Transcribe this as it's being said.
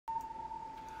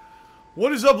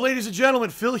What is up, ladies and gentlemen?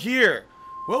 Phil here.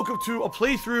 Welcome to a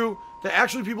playthrough that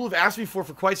actually people have asked me for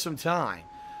quite some time.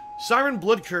 Siren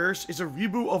Blood Curse is a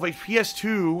reboot of a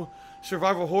PS2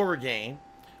 survival horror game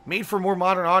made for more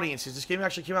modern audiences. This game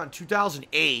actually came out in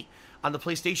 2008 on the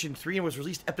PlayStation 3 and was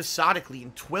released episodically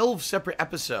in 12 separate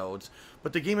episodes,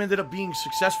 but the game ended up being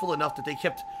successful enough that they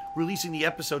kept releasing the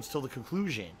episodes till the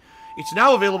conclusion. It's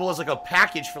now available as like a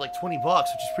package for like 20 bucks,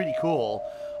 which is pretty cool.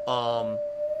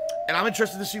 And I'm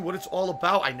interested to see what it's all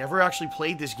about. I never actually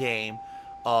played this game.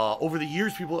 Over the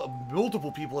years,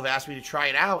 multiple people have asked me to try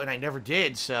it out, and I never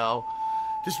did. So,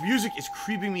 this music is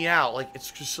creeping me out. Like,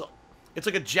 it's just, it's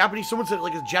like a Japanese, someone said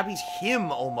like a Japanese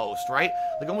hymn almost, right?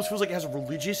 Like, almost feels like it has a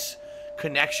religious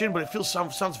connection, but it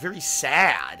sounds very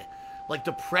sad. Like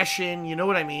depression, you know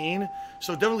what I mean?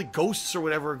 So definitely ghosts or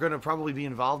whatever are going to probably be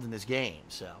involved in this game.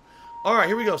 So, alright,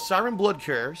 here we go. Siren Blood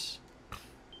Curse.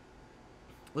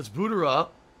 Let's boot her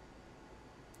up.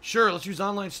 Sure, let's use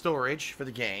online storage for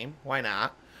the game. Why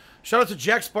not? Shout out to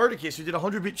Jack Spartacus, who did a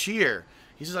 100-bit cheer.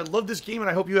 He says, I love this game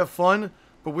and I hope you have fun,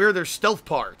 but where are their stealth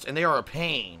parts? And they are a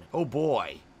pain. Oh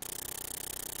boy.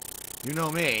 You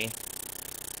know me.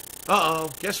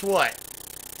 Uh-oh, guess what?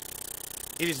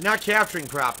 It is not capturing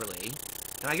properly.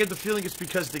 And I get the feeling it's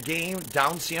because the game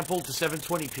downsampled to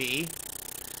 720p.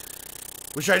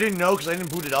 Which I didn't know because I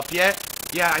didn't boot it up yet.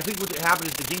 Yeah, I think what happened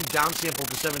is the game downsampled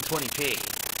to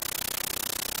 720p.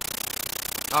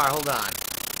 Alright, hold on.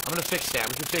 I'm gonna fix that.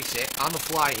 We can fix it on the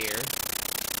fly here.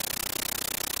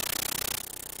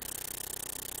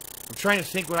 I'm trying to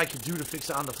think what I can do to fix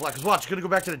it on the fly. Because watch, it's gonna go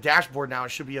back to the dashboard now. It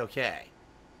should be okay.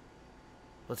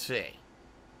 Let's see.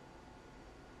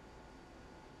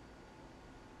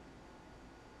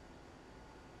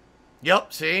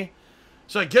 Yep, see?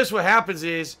 So I guess what happens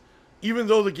is, even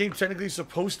though the game technically is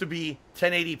supposed to be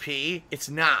 1080p, it's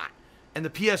not. And the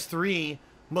PS3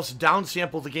 must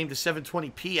downsample the game to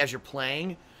 720p as you're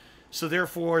playing. So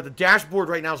therefore, the dashboard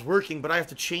right now is working, but I have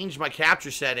to change my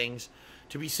capture settings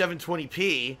to be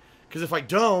 720p, because if I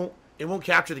don't, it won't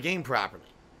capture the game properly.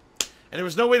 And there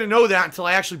was no way to know that until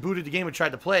I actually booted the game and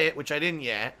tried to play it, which I didn't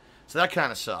yet. So that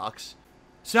kind of sucks.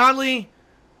 Sadly,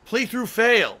 playthrough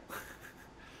fail.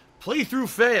 Playthrough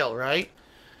fail, right?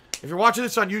 If you're watching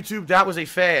this on YouTube, that was a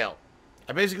fail.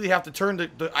 I basically have to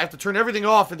turn I have to turn everything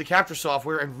off in the capture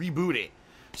software and reboot it.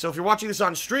 So if you're watching this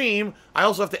on stream, I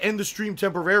also have to end the stream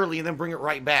temporarily and then bring it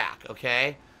right back,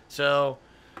 okay? So,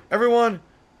 everyone,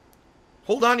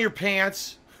 hold on to your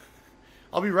pants.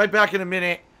 I'll be right back in a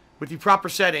minute with the proper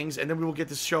settings, and then we will get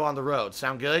this show on the road.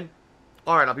 Sound good?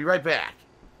 Alright, I'll be right back.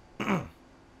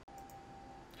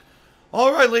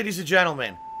 Alright, ladies and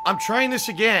gentlemen, I'm trying this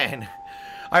again.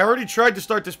 I already tried to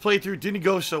start this playthrough, didn't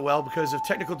go so well because of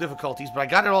technical difficulties, but I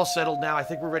got it all settled now. I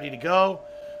think we're ready to go.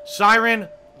 Siren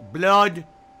Blood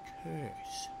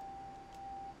Curse.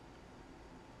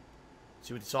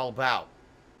 See what it's all about.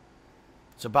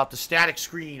 It's about the static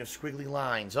screen of squiggly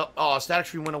lines. Oh, static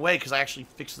screen went away because I actually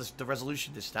fixed the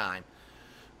resolution this time.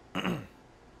 From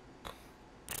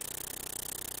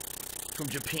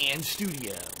Japan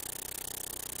Studio.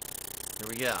 Here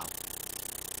we go.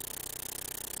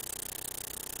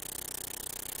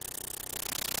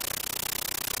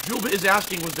 Julba is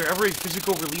asking, was there ever a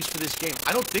physical release for this game?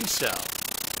 I don't think so.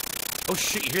 Oh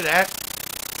shit, you hear that?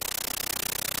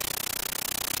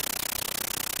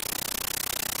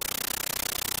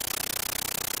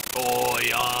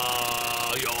 Oi,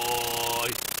 oi, oi.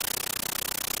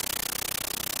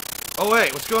 Oh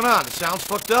wait, what's going on? The sound's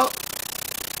fucked up?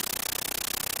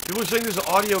 People are saying there's an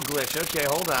audio glitch. Okay,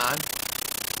 hold on.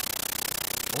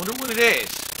 I wonder what it is.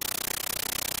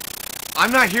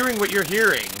 I'm not hearing what you're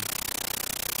hearing.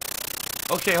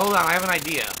 Okay, hold on. I have an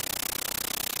idea.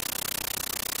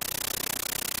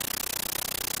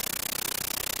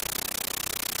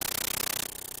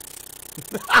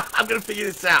 I'm gonna figure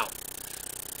this out.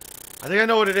 I think I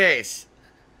know what it is.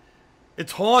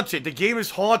 It's haunted. The game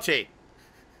is haunted.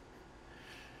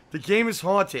 The game is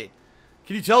haunted.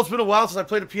 Can you tell it's been a while since I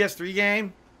played a PS3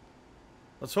 game?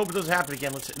 Let's hope it doesn't happen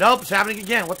again. Let's see. Nope, it's happening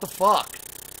again. What the fuck?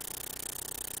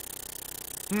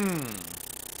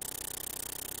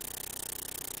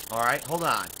 Alright, hold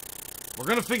on. We're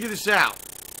gonna figure this out.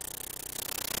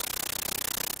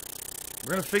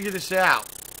 We're gonna figure this out.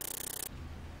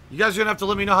 You guys are gonna have to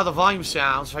let me know how the volume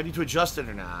sounds, if I need to adjust it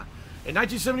or not. In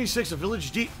 1976, a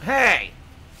village deep... Hey!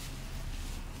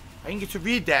 I didn't get to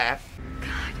read that.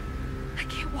 God, I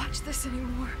can't watch this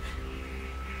anymore.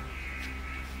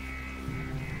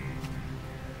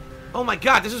 Oh my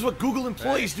god, this is what Google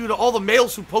employees do to all the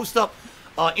males who post up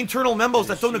internal memos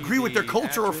that don't agree with their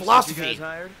culture or philosophy.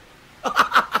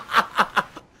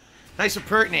 Nice and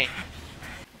pertinent.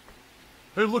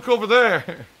 Hey, look over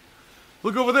there.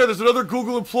 Look over there. There's another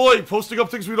Google employee posting up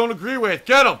things we don't agree with.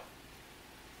 Get him.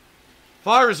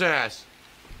 Fire his ass.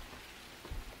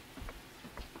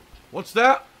 What's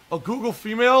that? A Google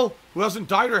female who hasn't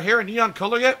dyed her hair a neon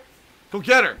color yet? Go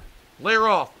get her. Lay her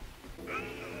off.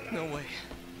 No way.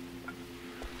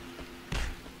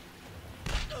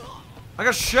 I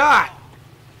got shot.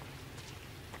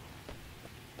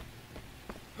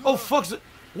 Oh, fuck.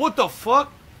 What the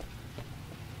fuck?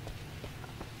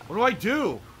 What do I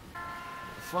do? What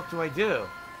the fuck do I do?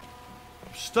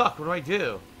 I'm stuck. What do I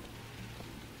do?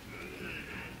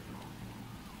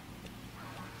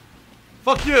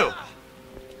 Fuck you!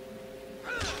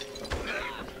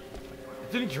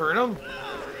 Didn't hurt him?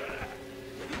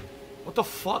 What the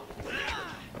fuck?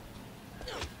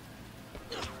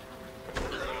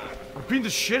 I'm beating the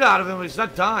shit out of him, but he's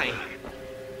not dying.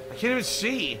 I can't even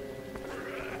see.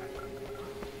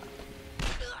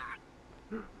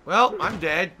 Well, I'm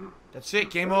dead. That's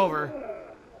it, game over.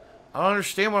 I don't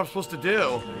understand what I'm supposed to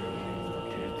do.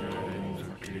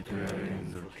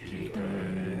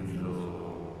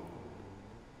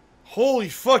 Holy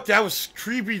fuck, that was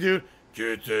creepy, dude.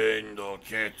 Quitendo.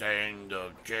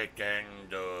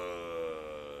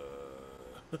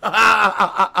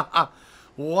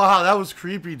 Wow, that was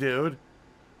creepy, dude.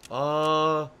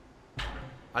 I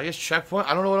guess checkpoint.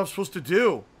 I don't know what I'm supposed to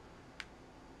do.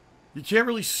 You can't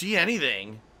really see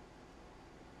anything.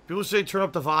 People say turn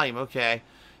up the volume. Okay.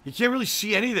 You can't really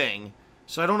see anything.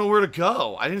 So I don't know where to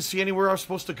go. I didn't see anywhere I was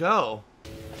supposed to go.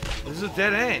 This is a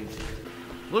dead end.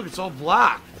 Look, it's all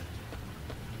blocked.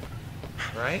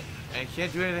 Right? And I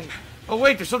can't do anything. Oh,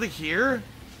 wait, there's something here?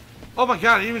 Oh my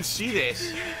god, I didn't even see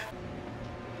this.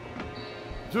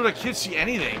 Dude, I can't see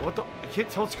anything. What the? I can't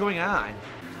tell what's going on.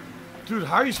 Dude,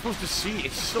 how are you supposed to see?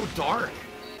 It's so dark.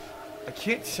 I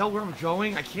can't tell where I'm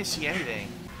going. I can't see anything.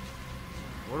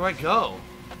 Where do I go?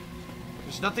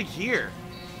 There's nothing here.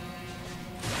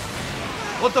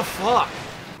 What the fuck?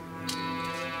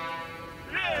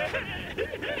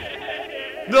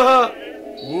 Nah.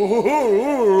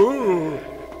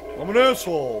 I'm an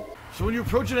asshole. So when you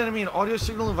approach an enemy, an audio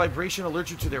signal and vibration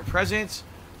alert you to their presence.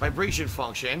 Vibration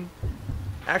function.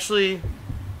 Actually,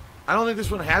 I don't think this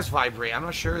one has vibrate. I'm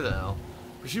not sure though.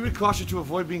 Proceed with caution to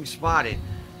avoid being spotted.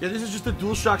 Yeah, this is just a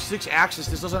DualShock 6 Axis.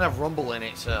 This doesn't have rumble in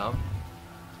it, so.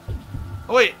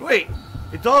 Oh wait.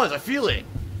 It does. I feel it.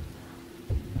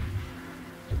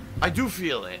 I do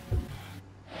feel it.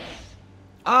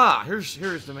 Ah, here's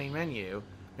the main menu.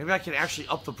 Maybe I can actually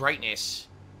up the brightness.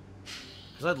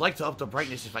 Because I'd like to up the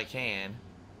brightness if I can.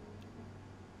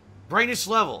 Brightness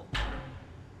level.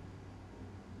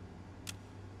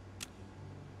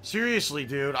 Seriously,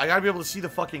 dude. I gotta be able to see the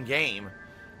fucking game.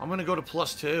 I'm gonna go to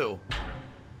 +2.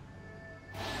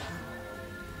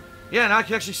 Yeah, now I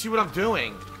can actually see what I'm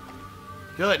doing.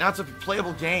 Good, now it's a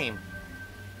playable game.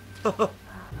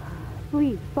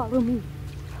 Please follow me.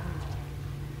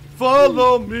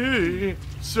 Follow me,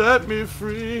 set me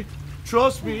free.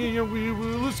 Trust me and we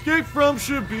will escape from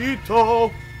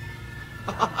Shibito.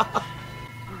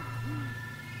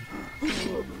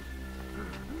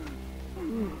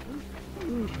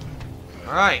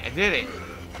 Alright, I did it.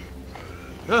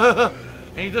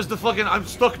 And he does the fucking I'm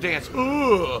stuck dance.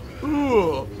 Ooh,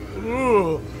 ooh,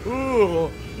 ooh,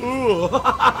 ooh, ooh.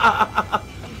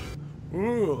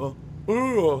 Ooh,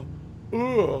 ooh,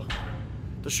 ooh.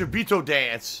 The Shibito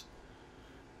dance.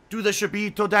 Do the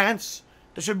Shibito dance.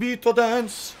 The Shibito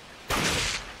dance.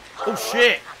 Oh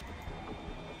shit.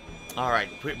 Alright,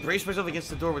 brace myself against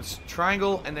the door with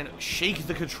triangle and then shake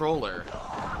the controller.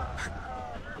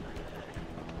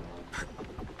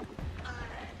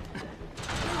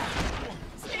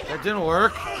 That didn't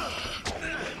work.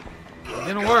 It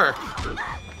didn't work.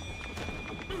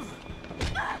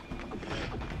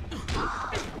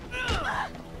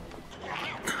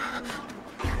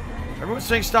 Everyone's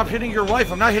saying stop hitting your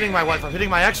wife. I'm not hitting my wife. I'm hitting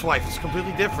my ex-wife. It's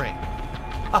completely different.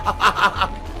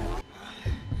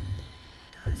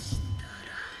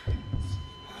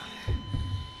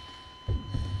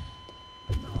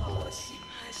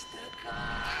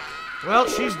 Well,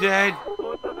 she's dead.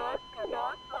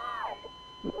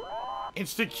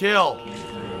 Instant kill.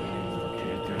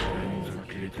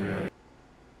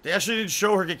 They actually didn't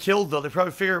show her get killed, though. They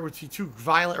probably figured it would be too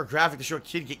violent or graphic to show a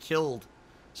kid get killed.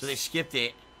 So they skipped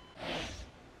it.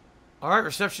 Alright,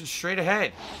 reception straight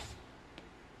ahead.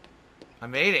 I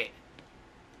made it.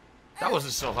 That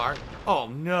wasn't so hard. Oh,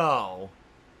 no.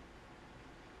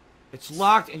 It's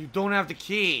locked and you don't have the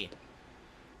key.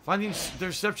 Find the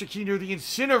reception key near the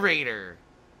incinerator.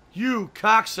 You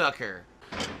cocksucker.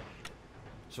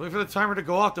 So wait for the timer to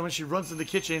go off, then when she runs to the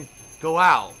kitchen, go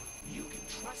out. You can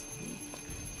trust me.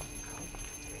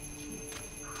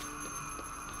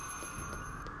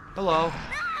 Hello.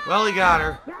 Well, he got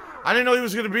her. I didn't know he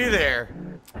was gonna be there.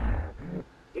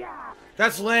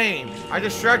 That's lame. I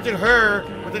distracted her,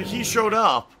 but then he showed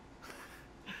up.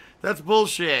 That's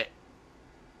bullshit.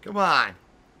 Come on.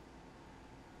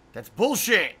 That's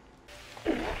bullshit.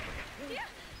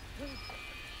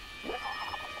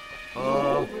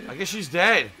 I guess she's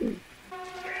dead.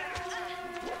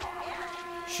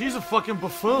 She's a fucking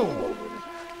buffoon.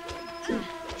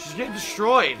 She's getting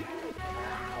destroyed.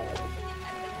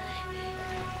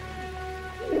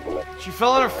 She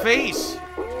fell on her face.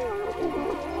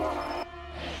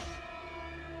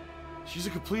 She's a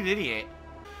complete idiot.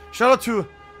 Shout out to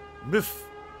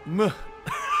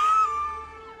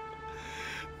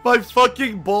My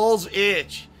fucking balls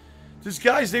itch. This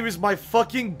guy's name is My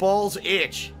Fucking Balls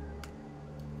Itch.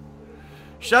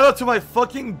 Shout out to My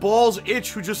Fucking Balls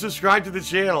Itch who just subscribed to the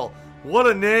channel. What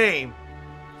a name.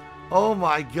 Oh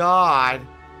my god.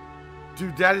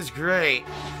 Dude, that is great.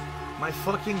 My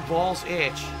Fucking Balls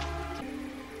Itch.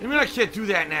 I mean, I can't do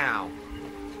that now.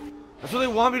 That's what they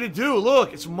want me to do.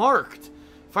 Look, it's marked.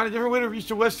 Find a different way to reach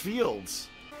the West Fields.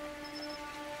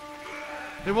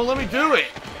 They won't let me do it.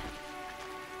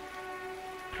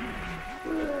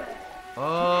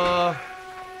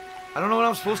 I don't know what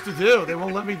I'm supposed to do. They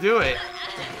won't let me do it.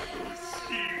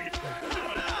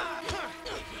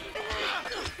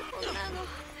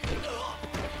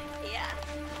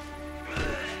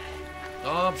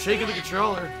 Oh, I'm shaking the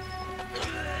controller.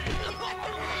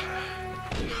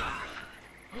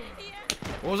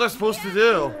 What was I supposed to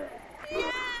do?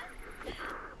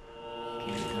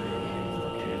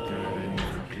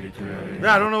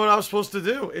 Yeah, I don't know what I was supposed to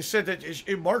do. It said that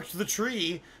it marked the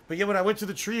tree, but yet when I went to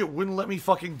the tree, it wouldn't let me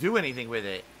fucking do anything with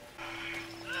it.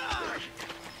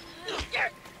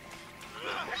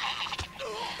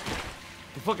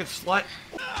 The fucking slut.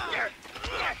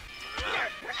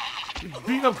 You're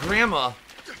beating up Grandma.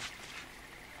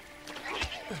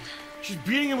 She's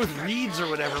beating him with reeds or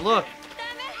whatever. Look.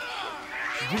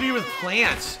 She's beating him with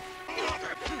plants.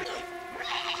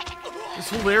 It's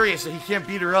hilarious that he can't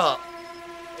beat her up.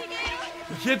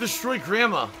 He can't destroy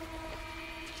Grandma.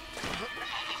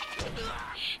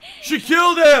 She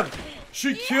killed him!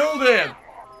 She killed him!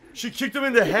 She kicked him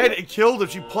in the head and killed him.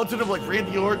 She punted him like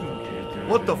Randy Orton.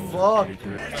 What the fuck?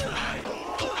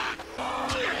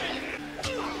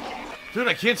 Dude,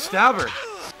 I can't stab her.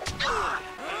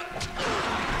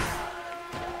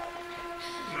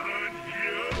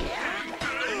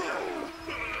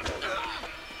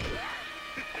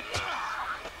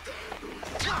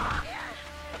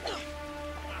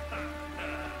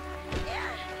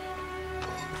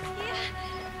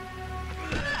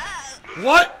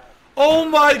 What? Oh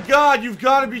my god, you've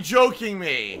got to be joking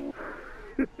me.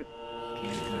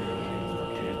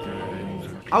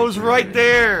 I was right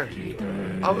there.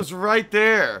 I was right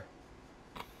there.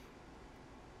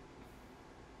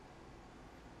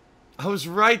 I was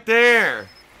right there.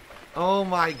 Oh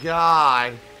my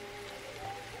god.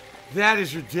 That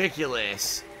is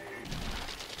ridiculous.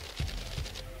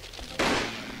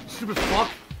 Stupid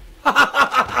fuck.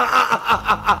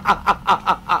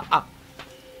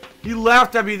 He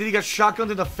laughed at me, then he got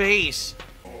shotgunned in the face.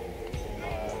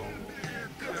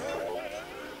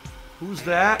 Who's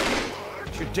that?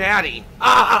 It's your daddy.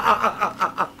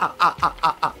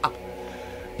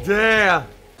 Damn.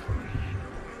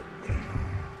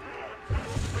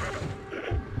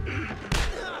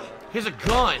 Here's a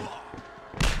gun.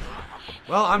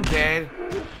 Well, I'm dead.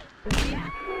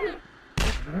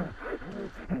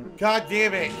 God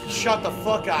damn it. He shot the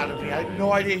fuck out of me. I had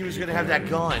no idea he was gonna have that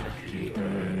gun.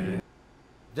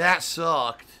 That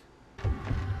sucked.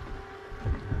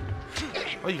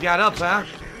 Oh, you got up, huh?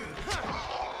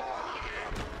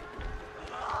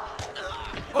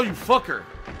 Oh, you fucker.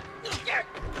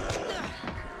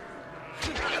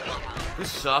 This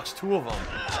sucks. Two of them.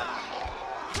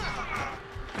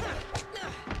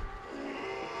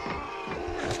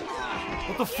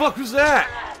 What the fuck was that?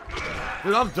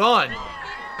 Dude, I'm done.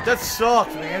 That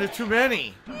sucked, man. There's too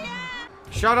many.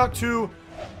 Shout out to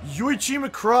Yuichi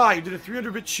McCry, who did a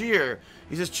 300-bit cheer.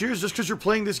 He says, cheers just because you're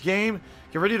playing this game.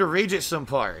 Get ready to rage at some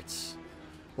parts.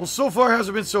 Well, so far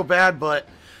hasn't been so bad, but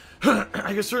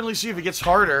I can certainly see if it gets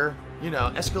harder. You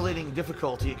know, escalating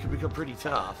difficulty, it could become pretty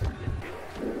tough.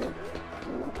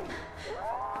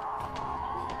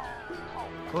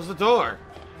 Close the door.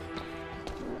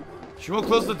 She won't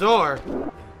close the door.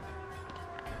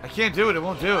 I can't do it, it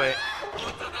won't do it.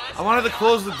 I wanted to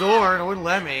close the door and it wouldn't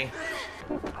let me.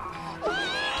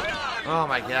 Oh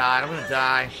my god, I'm gonna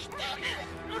die.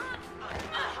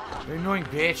 You're an annoying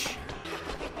bitch.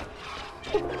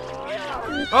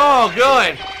 Oh,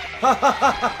 good!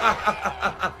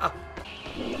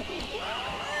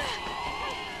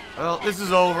 Well, this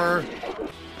is over.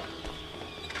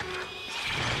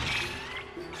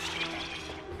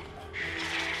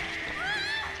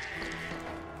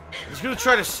 I'm just gonna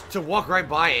try to walk right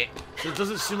by it, so it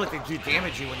doesn't seem like they do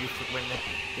damage you when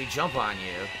they jump on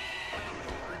you.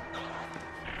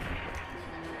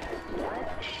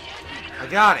 I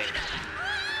got it.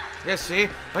 Yeah, see?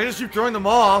 If I just keep throwing them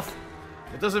off,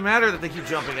 it doesn't matter that they keep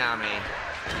jumping on me.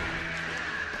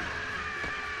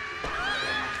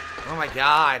 Oh my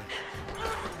god.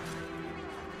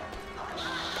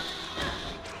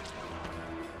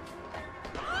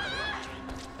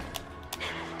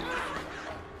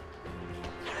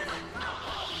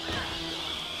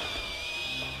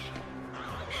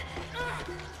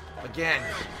 Again.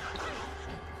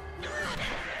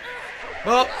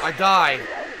 Oh, I died.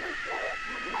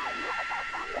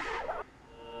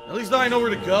 At least now I know where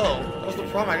to go. That was the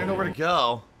problem, I didn't know where to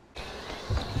go.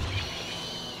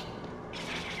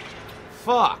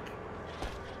 Fuck.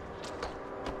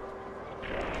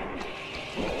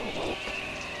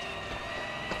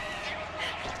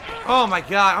 Oh my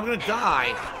god, I'm gonna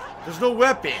die. There's no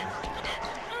weapon.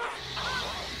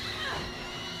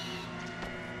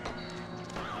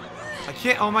 I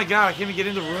can't, oh my god, I can't even get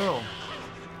in the room.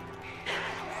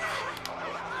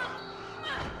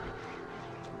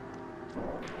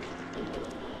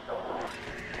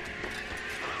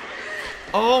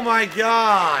 Oh my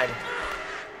god.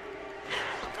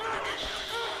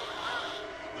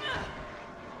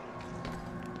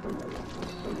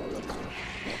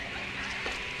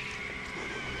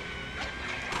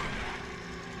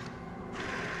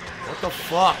 What the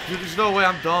fuck? Dude, there's no way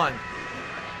I'm done.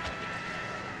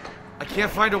 I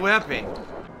can't find a weapon.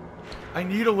 I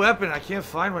need a weapon. I can't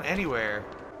find one anywhere.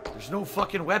 There's no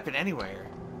fucking weapon anywhere.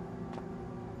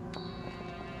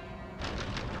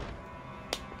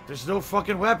 There's no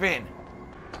fucking weapon.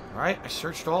 Alright, I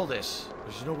searched all this.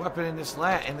 There's no weapon in this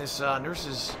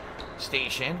nurse's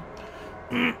station.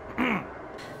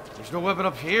 There's no weapon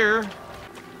up here.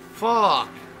 Fuck.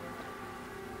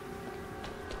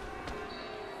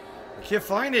 I can't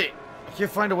find it. I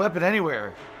can't find a weapon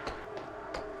anywhere.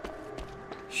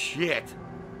 Shit.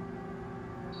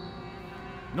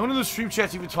 No one in the stream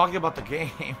chat's even talking about the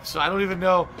game, so I don't even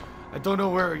know. I don't know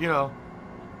where, you know,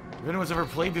 if anyone's ever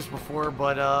played this before,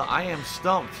 but I am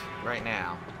stumped right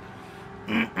now.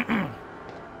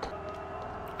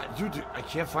 Dude, I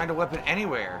can't find a weapon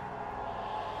anywhere.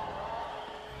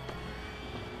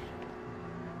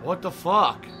 What the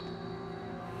fuck?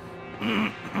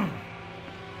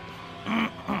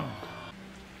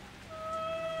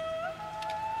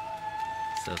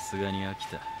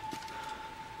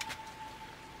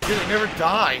 Dude, they never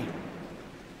die.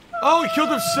 Oh, he killed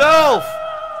himself!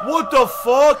 What the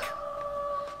fuck?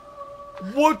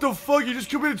 What the fuck? He just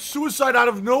committed suicide out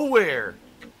of nowhere.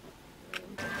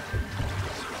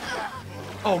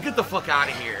 Oh, get the fuck out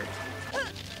of here.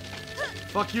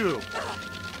 Fuck you.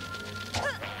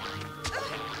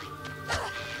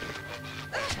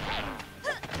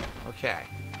 Okay.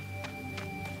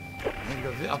 I'm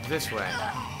gonna go up this way.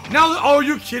 Now, oh, are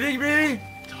you kidding me?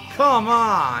 Come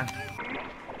on.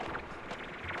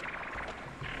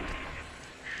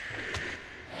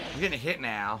 I'm getting hit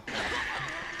now.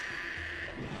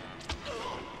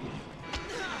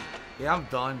 Yeah, I'm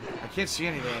done. I can't see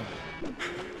anything.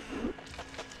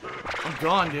 I'm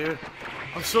done, dude.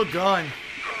 I'm so done.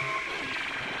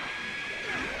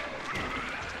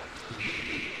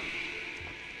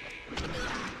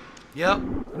 Yep.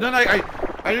 And then I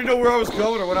didn't know where I was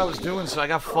going or what I was doing, so I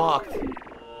got fucked.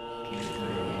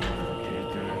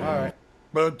 Alright.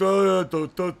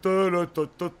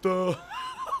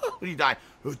 He died.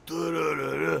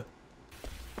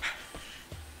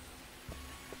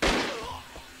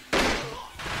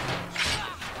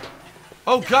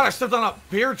 Oh god, I stepped on a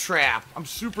bear trap. I'm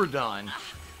super done.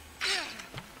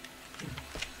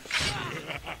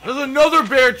 There's another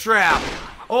bear trap.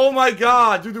 Oh my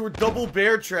god, dude, there were double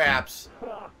bear traps.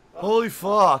 Holy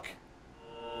fuck.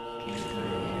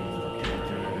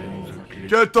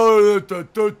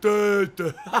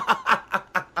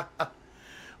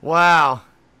 Wow.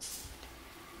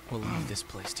 We'll leave this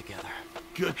place together.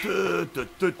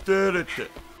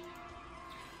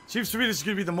 Seems to me this is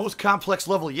going to be the most complex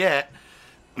level yet.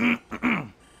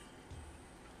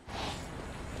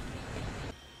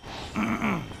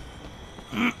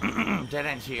 Dead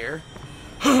end here.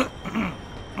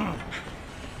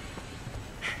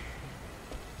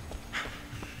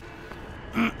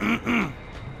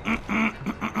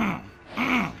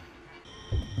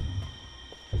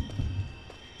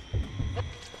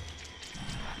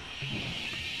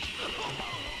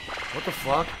 What the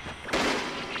fuck?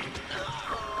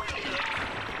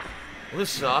 Well, this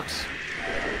sucks.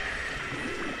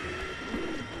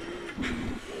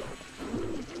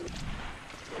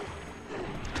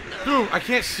 Dude, I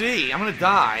can't see. I'm gonna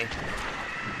die.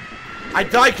 I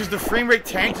died because the frame rate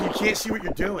tanked and you can't see what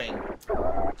you're doing.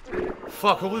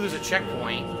 Fuck, hopefully there's a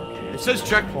checkpoint. It says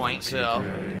checkpoint, so...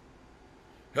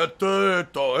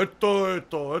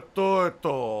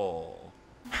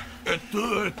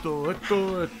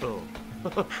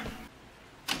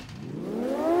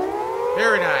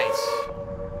 Very nice.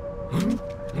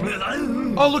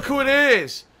 Oh, look who it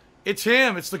is! It's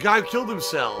him. It's the guy who killed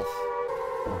himself.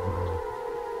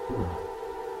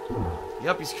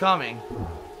 Yep, he's coming.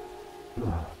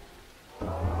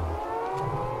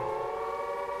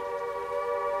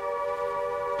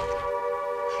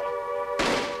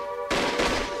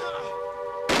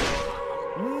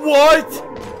 What?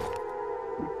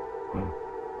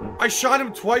 I shot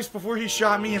him twice before he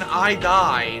shot me and I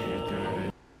died.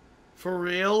 For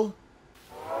real?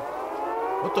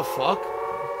 What the fuck?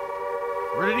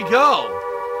 Where did he go?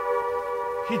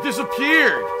 He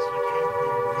disappeared.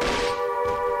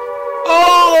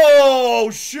 Oh,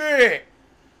 shit.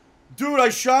 Dude, I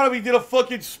shot him. He did a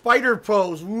fucking spider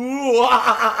pose.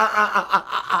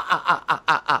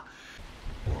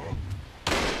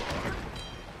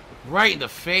 Right in the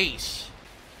face.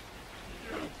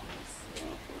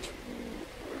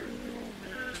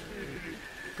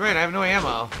 Great, I have no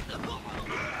ammo.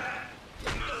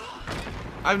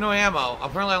 I have no ammo.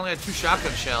 Apparently I only had 2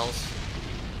 shotgun shells.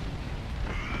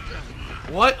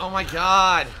 What? Oh my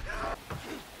god.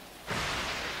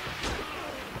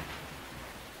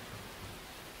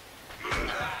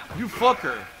 You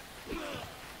fucker.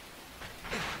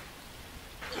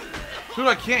 Dude,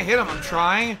 I can't hit him. I'm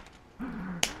trying.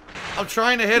 I'm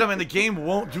trying to hit him and the game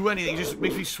won't do anything. It just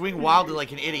makes me swing wildly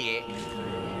like an idiot.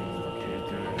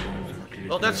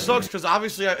 Well, that sucks because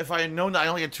obviously if I had known that I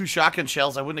only had 2 shotgun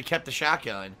shells, I wouldn't have kept the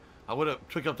shotgun. I would have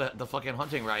picked up the fucking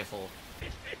hunting rifle.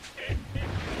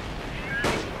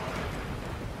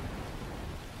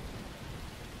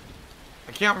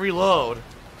 I can't reload.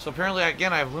 So apparently,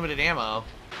 again, I have limited ammo.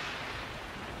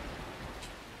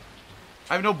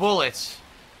 I have no bullets.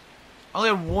 I only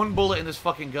have 1 bullet in this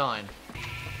fucking gun.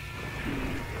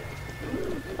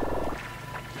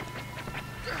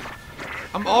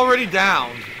 I'm already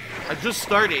down. I just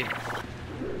started.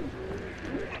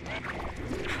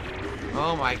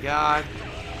 Oh my god.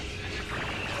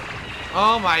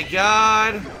 Oh my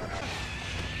god.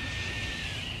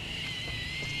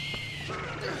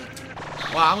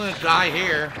 Wow, I'm gonna die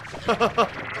here.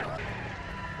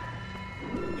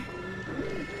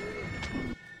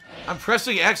 I'm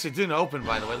pressing X, it didn't open,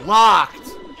 by the way. Locked!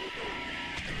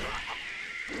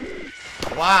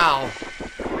 Wow.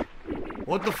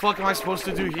 What the fuck am I supposed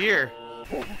to do here?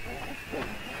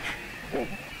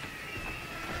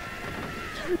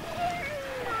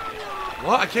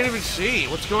 What? I can't even see.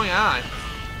 What's going on?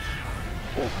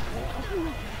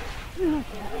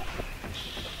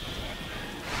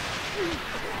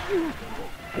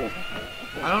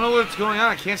 I don't know what's going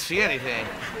on. I can't see anything.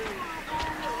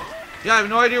 Yeah, I have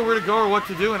no idea where to go or what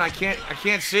to do, and I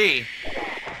can't see.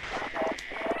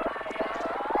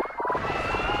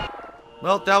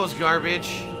 Well, that was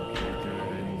garbage.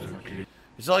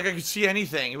 It's not like I could see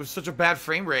anything. It was such a bad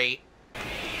frame rate.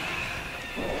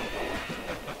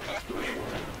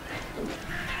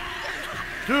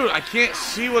 Dude, I can't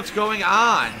see what's going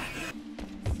on.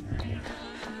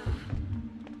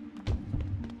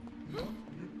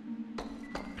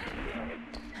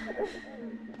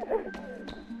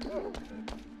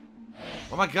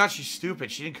 Oh my god, she's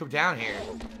stupid. She didn't come down here.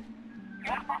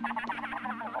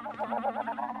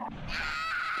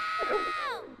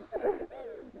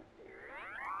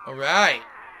 Alright.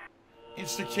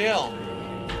 Insta kill.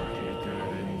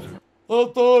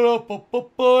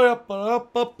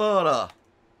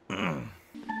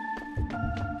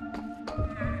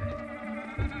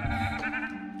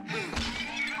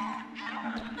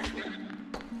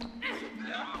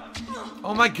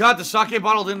 Oh my god, the sake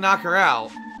bottle didn't knock her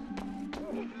out.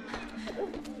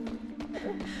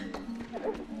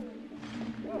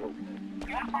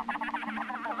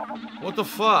 What the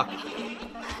fuck?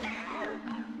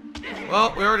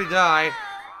 Well, we already died.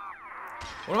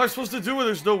 What am I supposed to do when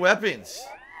there's no weapons?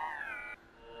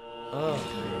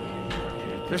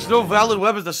 There's no valid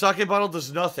weapons. The sake bottle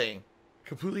does nothing.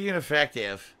 Completely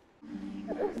ineffective.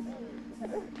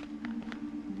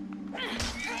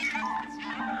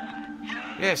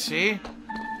 Yeah, see?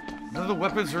 None of the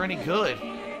weapons are any good.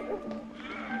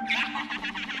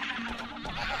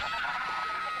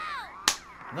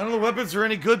 None of the weapons are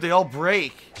any good. They all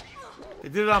break. They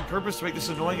did it on purpose to make this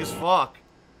annoying as fuck.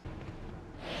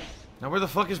 Now where the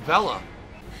fuck is Bella?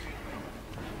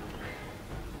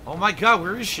 Oh my god,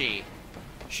 where is she?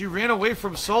 She ran away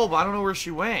from Soul, but I don't know where she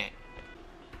went.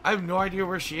 I have no idea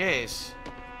where she is.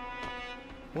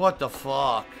 What the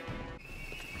fuck?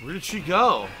 Where did she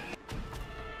go?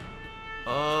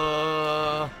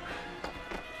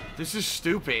 This is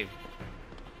stupid.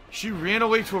 She ran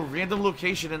away to a random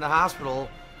location in the hospital,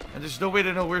 and there's no way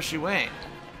to know where she went.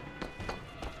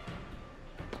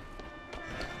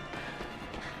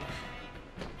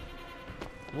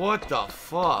 What the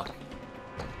fuck?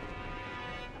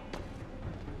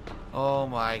 Oh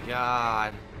my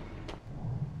god.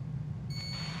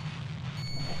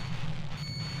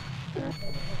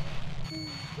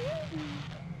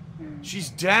 She's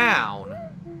down.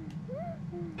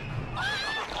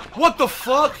 What the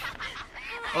fuck?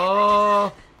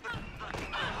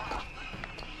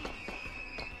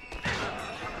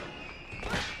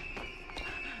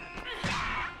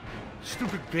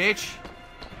 Stupid bitch.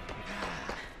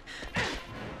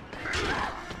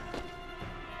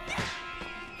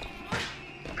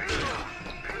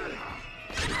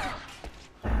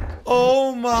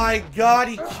 Oh my god,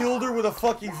 he killed her with a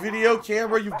fucking video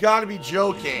camera? You've got to be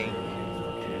joking.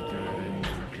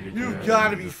 You've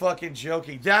got to be fucking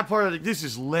joking. That part of this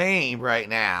is lame right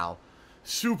now.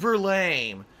 Super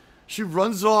lame. She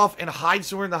runs off and hides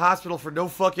somewhere in the hospital for no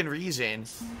fucking reason.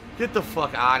 Get the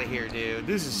fuck out of here, dude.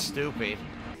 This is stupid.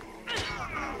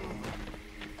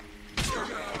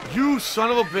 You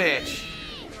son of a bitch.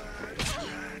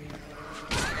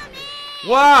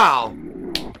 Wow.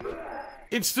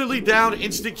 Instantly down,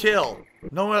 instant kill.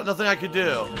 No, nothing I could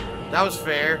do. That was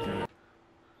fair.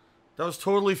 That was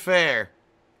totally fair.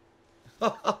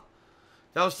 That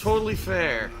was totally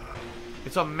fair.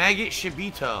 It's a maggot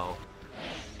Shibito.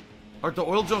 Or the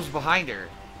oil drum's behind her.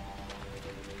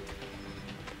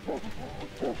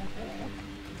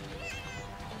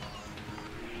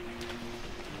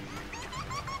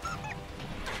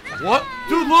 What?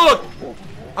 Dude, look!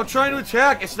 I'm trying to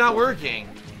attack. It's not working.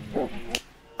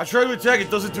 I try to attack,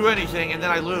 it doesn't do anything, and then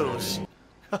I lose.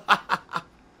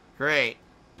 Great.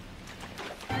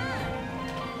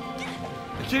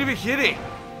 I can't even hit it.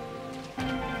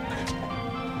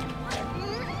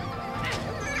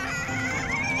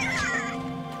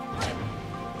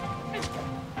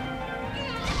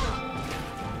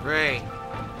 Great.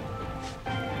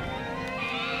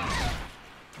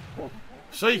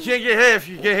 So you can't get hit. If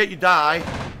you get hit, you die.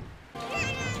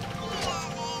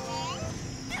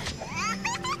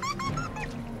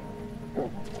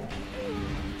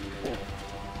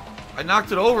 I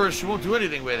knocked it over, she won't do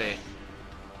anything with it.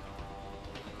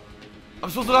 I'm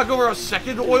supposed to knock over a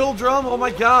second oil drum? Oh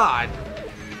my god.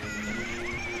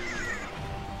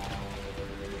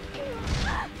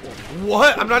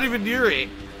 What? I'm not even near it.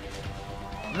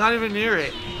 I'm not even near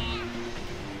it.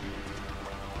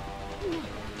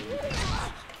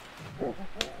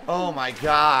 Oh my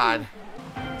god.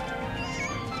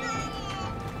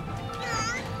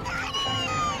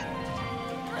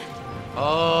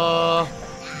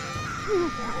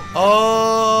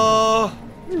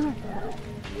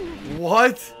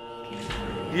 What?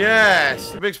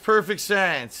 Yes, it makes perfect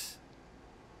sense.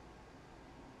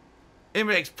 It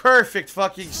makes perfect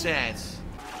fucking sense.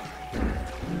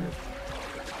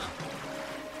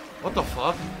 What the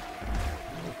fuck?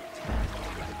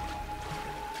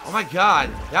 Oh my god,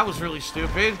 that was really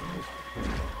stupid.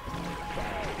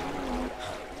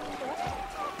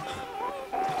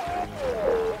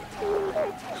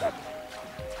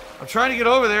 I'm trying to get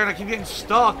over there and I keep getting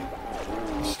stuck.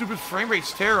 The stupid frame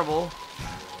rate's terrible.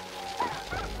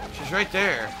 She's right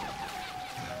there.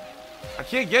 I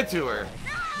can't get to her.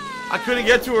 I couldn't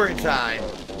get to her in time.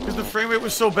 Because the frame rate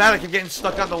was so bad I kept getting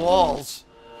stuck on the walls.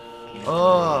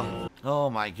 Oh. Oh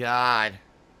my god.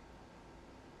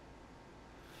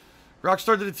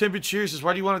 Rockstar did a 10-bit cheers says,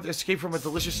 why do you want to escape from a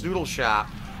delicious noodle shop?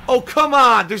 Oh, come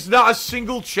on! There's not a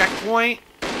single checkpoint?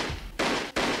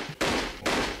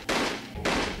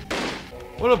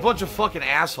 What a bunch of fucking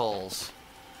assholes.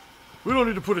 We don't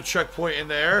need to put a checkpoint in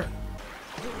there.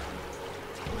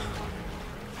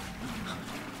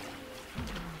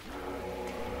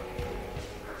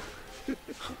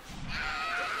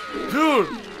 Dude!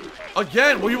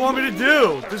 Again, what do you want me to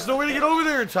do? There's no way to get over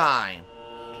there in time.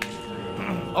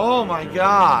 Oh my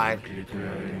god.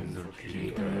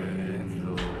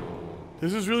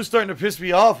 This is really starting to piss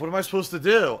me off. What am I supposed to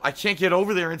do? I can't get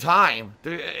over there in time.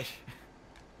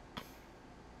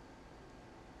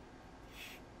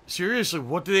 Seriously,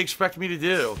 what do they expect me to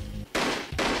do?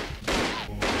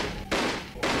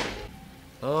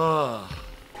 Ugh.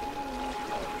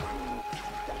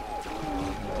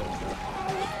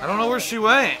 I don't know where she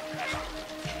went.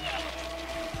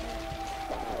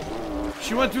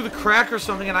 She went through the crack or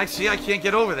something, and I can't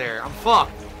get over there. I'm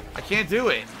fucked. I can't do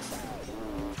it.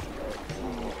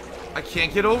 I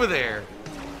can't get over there.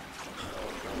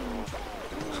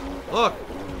 Look.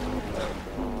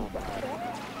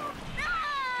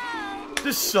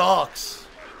 This sucks.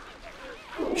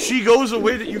 She goes a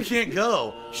way that you can't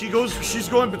go. She's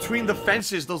going between the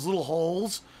fences, those little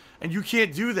holes, and you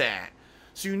can't do that.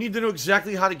 So you need to know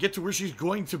exactly how to get to where she's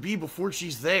going to be before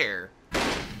she's there.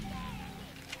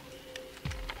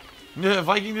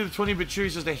 Viking to the 20-bit cheer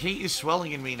says the hate is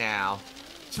swelling in me now.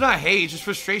 It's not hate, it's just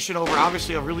frustration over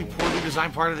obviously a really poorly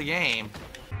designed part of the game.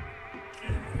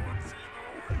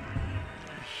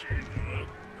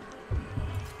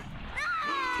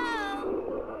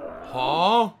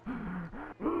 Huh?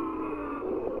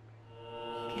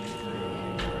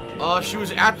 She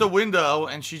was at the window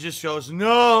and she just goes,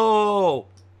 no!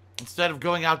 Instead of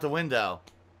going out the window.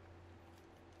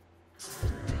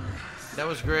 That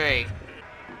was great.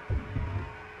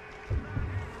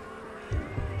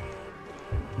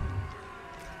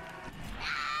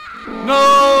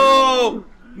 No!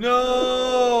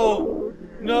 No!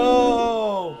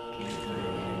 No!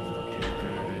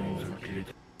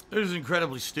 This is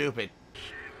incredibly stupid.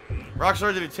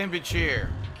 Rockstar did a 10-bit cheer,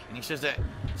 and he says that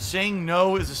saying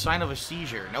no is a sign of a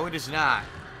seizure. No, it is not.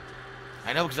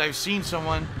 I know because I've seen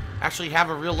someone actually have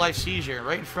a real-life seizure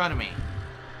right in front of me.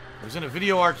 It was in a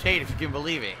video arcade, if you can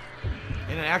believe it.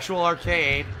 In an actual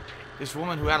arcade, this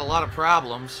woman who had a lot of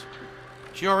problems,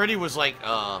 she already was like,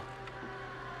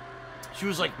 she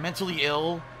was like mentally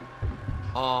ill.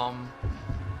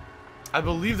 I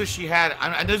believe that she had,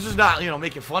 and this is not, you know,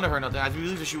 making fun of her or nothing. I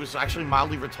believe that she was actually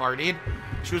mildly retarded.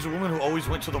 She was a woman who always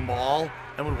went to the mall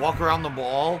and would walk around the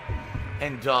mall,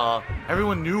 and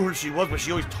everyone knew who she was, but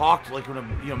she always talked like in a,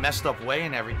 you know, messed up way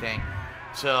and everything.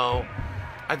 So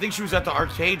I think she was at the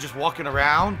arcade just walking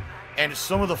around, and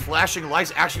some of the flashing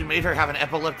lights actually made her have an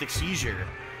epileptic seizure.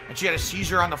 And she had a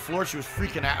seizure on the floor. She was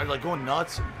freaking out, like going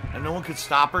nuts, and no one could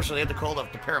stop her, so they had to call the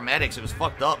paramedics. It was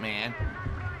fucked up, man.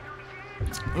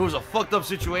 It was a fucked up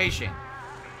situation.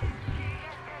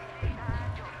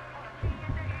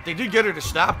 They did get her to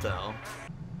stop, though.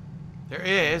 There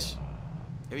is.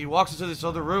 If he walks into this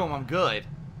other room, I'm good.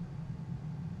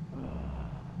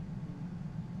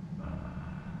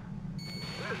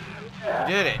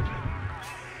 He did it.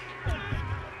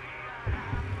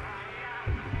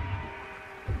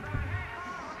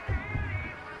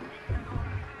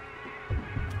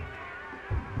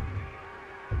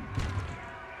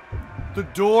 The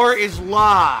door is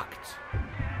locked.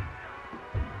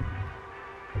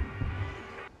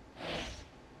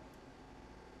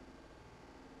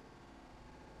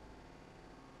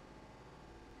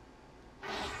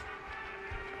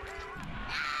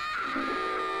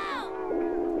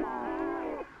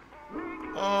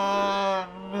 Oh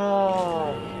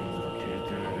no.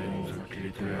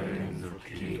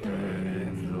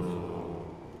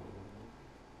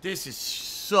 This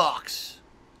sucks.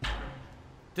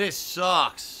 This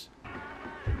sucks.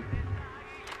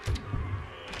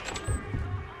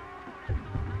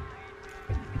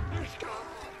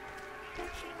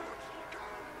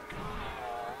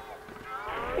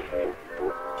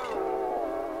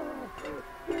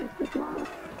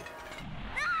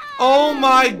 Oh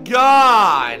my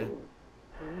God!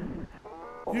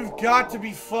 You've got to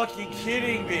be fucking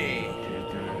kidding me.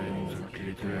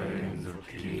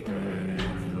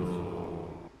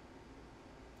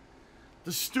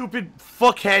 The stupid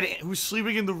fuckhead who's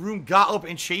sleeping in the room got up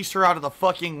and chased her out of the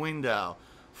fucking window.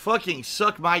 Fucking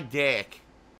suck my dick.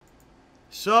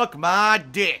 Suck my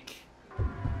dick.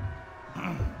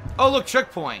 Oh, look,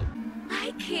 checkpoint.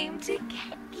 I came to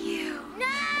get you. No!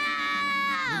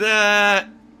 That.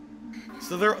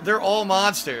 So they're all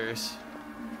monsters.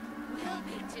 We'll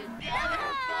be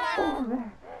together.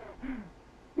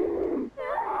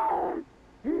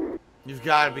 You've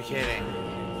got to be kidding.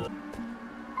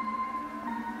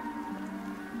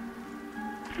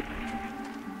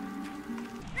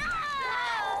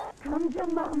 Come to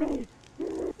mommy.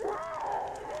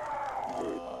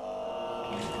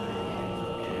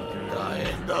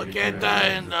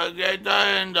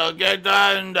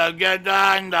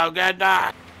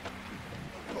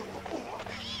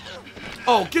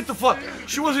 Oh, get the fuck!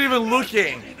 She wasn't even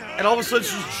looking, and all of a sudden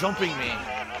she's jumping me.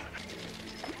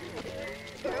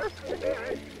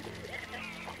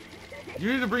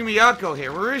 You need to bring Miyako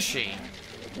here. Where is she?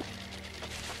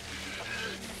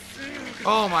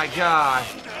 Oh my God.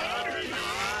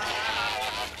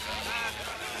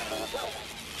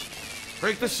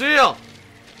 Break the seal!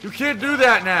 You can't do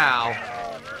that now!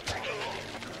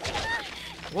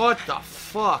 What the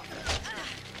fuck?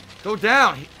 Go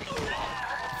down! He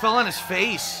fell on his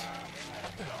face.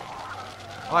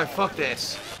 Alright, fuck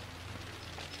this.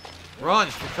 Run,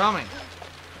 you're coming.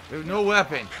 We have no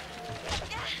weapon.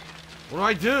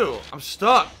 What do? I'm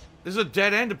stuck. This is a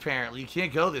dead end, apparently. You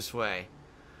can't go this way.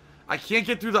 I can't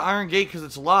get through the iron gate because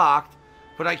it's locked,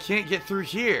 but I can't get through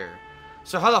here.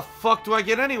 So how the fuck do I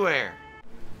get anywhere?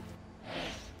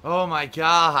 Oh my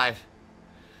god.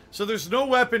 So there's no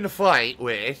weapon to fight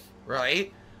with,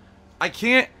 right? I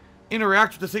can't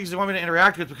interact with the things they want me to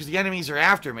interact with because the enemies are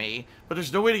after me, but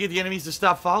there's no way to get the enemies to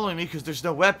stop following me because there's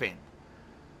no weapon.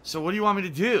 So what do you want me to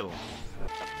do?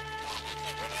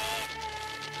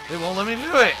 They won't let me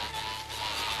do it.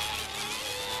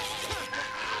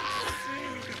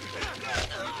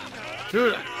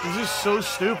 Dude, this is so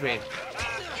stupid.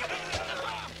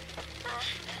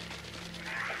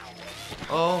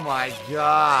 Oh my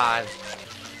god.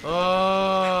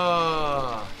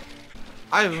 Oh.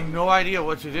 I have no idea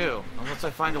what to do unless I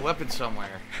find a weapon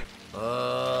somewhere.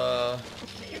 I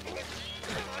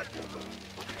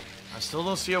still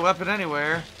don't see a weapon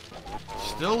anywhere.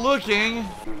 Still looking.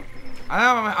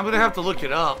 I'm gonna have to look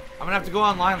it up. I'm gonna have to go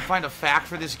online and find a fact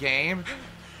for this game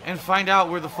and find out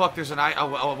where the fuck there's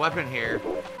a weapon here.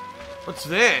 What's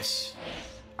this?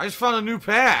 I just found a new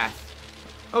path.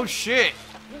 Oh shit.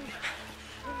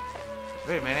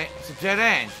 Wait a minute. It's a dead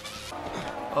end.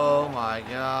 Oh my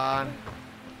god.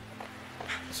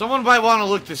 Someone might want to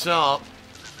look this up.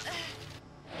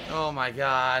 Oh my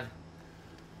god.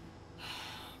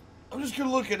 I'm just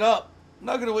gonna look it up. I'm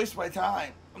not gonna waste my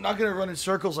time. I'm not gonna run in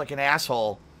circles like an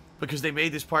asshole because they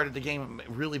made this part of the game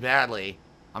really badly.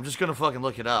 I'm just gonna fucking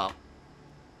look it up.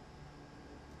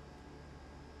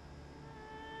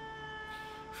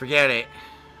 Forget it.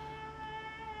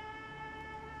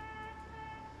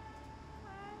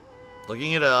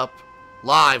 Looking it up.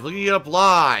 Live. Looking it up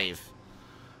live.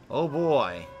 Oh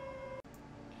boy.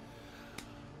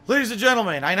 Ladies and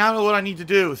gentlemen, I now know what I need to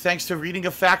do. Thanks to reading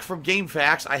a fact from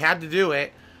GameFAQs, I had to do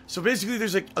it. So basically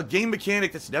there's a game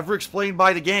mechanic that's never explained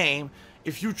by the game.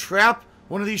 If you trap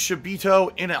one of these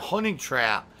Shibito in a hunting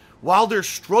trap, while they're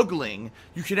struggling,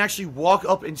 you can actually walk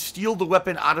up and steal the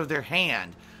weapon out of their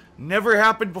hand. Never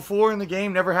happened before in the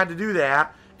game, never had to do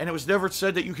that, and it was never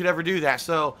said that you could ever do that.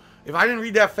 So if I didn't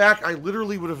read that fact, I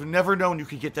literally would have never known you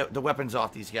could get the weapons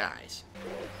off these guys.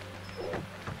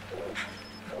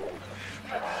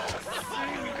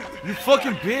 You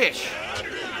fucking bitch.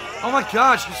 Oh my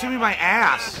god, she hit me in my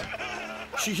ass.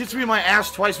 She hits me in my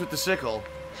ass twice with the sickle.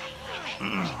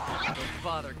 Don't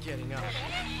bother getting up.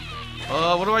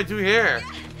 What do I do here?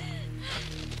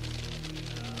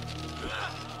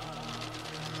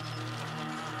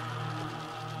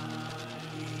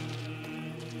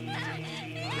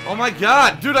 Oh my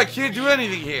god, dude, I can't do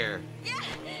anything here.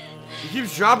 He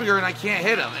keeps dropping her and I can't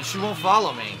hit him, and she won't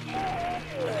follow me.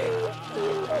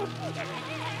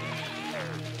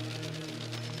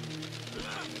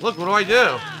 Look, what do I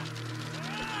do?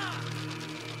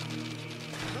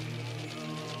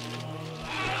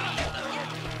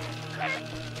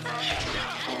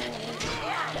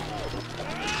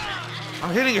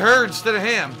 I'm hitting her instead of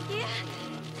him.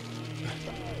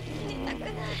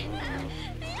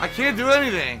 I can't do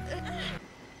anything.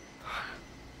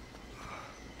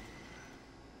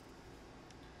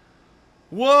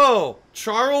 Whoa!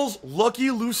 Charles Lucky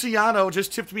Luciano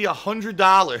just tipped me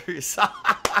 $100.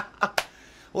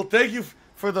 Well, thank you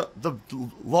for the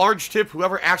large tip,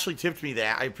 whoever actually tipped me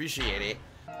that. I appreciate it.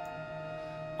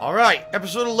 Alright,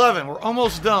 episode 11. We're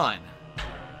almost done.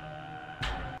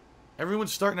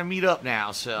 Everyone's starting to meet up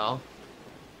now, so...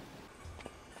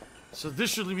 So this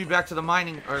should lead me back to the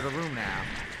mining, or the room now.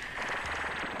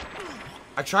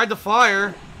 I tried to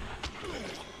fire.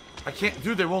 I can't,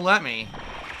 dude, they won't let me.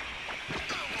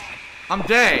 I'm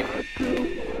dead.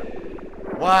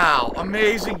 Wow,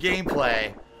 amazing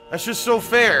gameplay. That's just so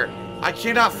fair. I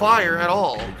cannot fire at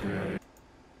all.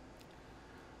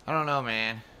 I don't know,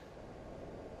 man.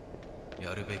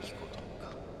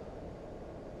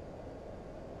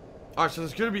 Alright, so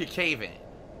there's gonna be a cave in.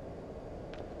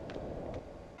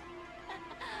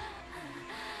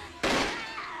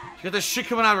 She got this shit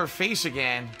coming out of her face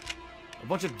again. A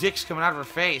bunch of dicks coming out of her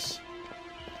face.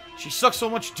 She sucked so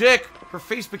much dick, her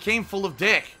face became full of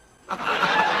dick.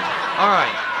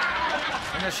 Alright.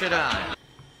 Turn that shit on.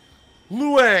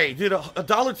 Lue did a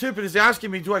dollar tip and is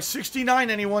asking me, do I 69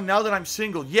 anyone now that I'm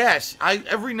single? Yes,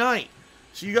 every night.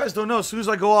 So you guys don't know, as soon as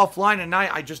I go offline at night,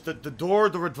 I just, the door,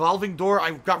 the revolving door,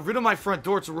 I got rid of my front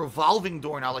door. It's a revolving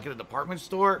door now, like at a department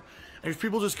store. And there's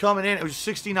people just coming in. It was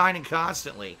 69ing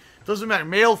constantly. Doesn't matter.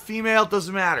 Male, female,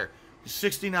 doesn't matter.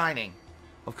 69ing.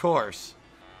 Of course.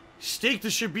 Stake the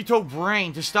Shibito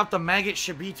brain to stop the maggot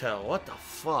Shibito. What the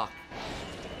fuck?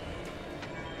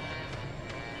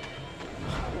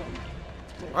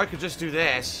 Or I could just do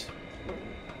this.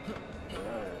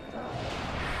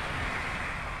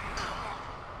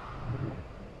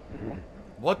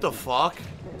 What the fuck?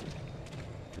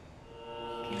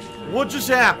 What just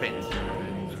happened?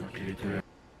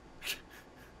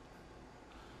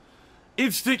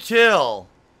 Instant kill.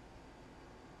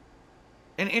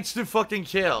 An instant fucking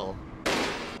kill.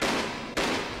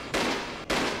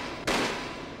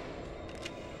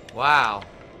 Wow.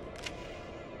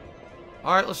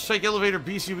 Alright, let's take elevator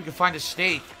B, see if we can find a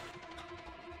stake.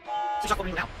 It's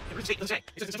now. It's a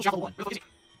stake. It's a one. Where the fuck is it?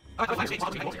 Alright, I'll find a stake.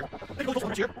 I'll here. Maybe go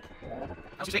here.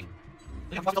 I'll see stake.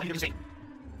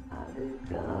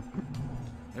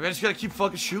 Maybe I just gotta keep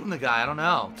fucking shooting the guy, I don't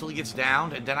know. Until he gets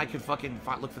downed, and then I could fucking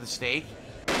look for the stake.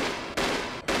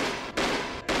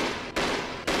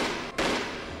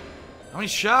 How many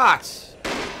shots?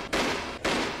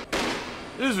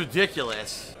 This is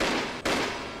ridiculous.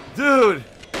 Dude!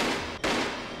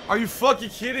 Are you fucking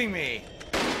kidding me?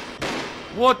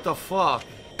 What the fuck?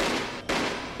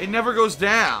 It never goes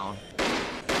down.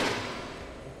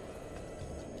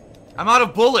 I'm out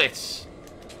of bullets.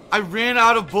 I ran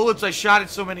out of bullets. I shot it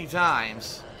so many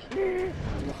times.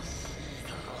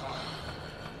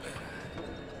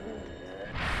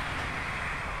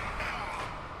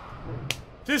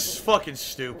 This is fucking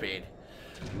stupid.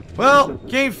 Well,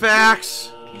 game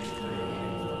facts.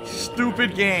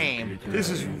 Stupid game. This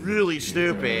is really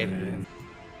stupid.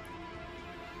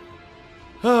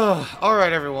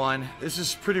 Alright, everyone. This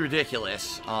is pretty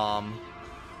ridiculous.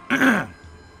 I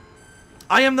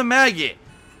am the maggot.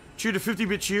 Cheer to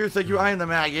 50-bit cheer. Thank you, I am the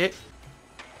maggot.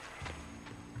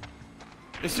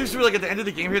 It seems to be like at the end of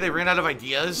the game here, they ran out of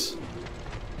ideas.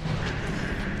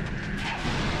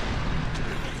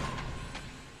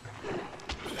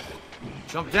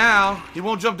 Jump down. He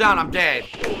won't jump down. I'm dead.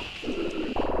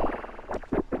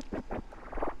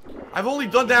 I've only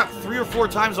done that 3 or 4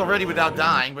 times already without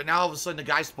dying, but now all of a sudden the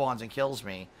guy spawns and kills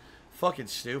me. Fucking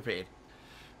stupid.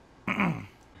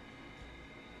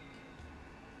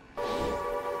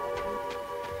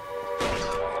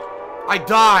 I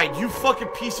died, you fucking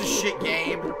piece of shit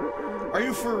game. Are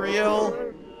you for real?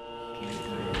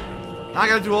 Now I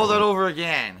gotta do all that over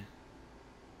again.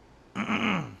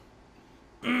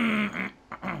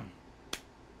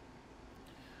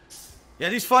 Yeah,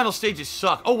 these final stages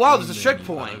suck. Oh wow, there's a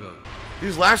checkpoint.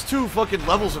 These last 2 fucking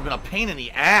levels have been a pain in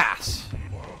the ass.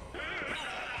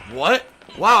 What?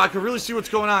 Wow, I can really see what's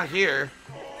going on here.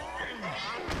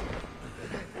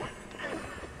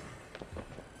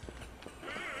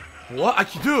 What?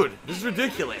 Dude, this is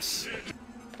ridiculous.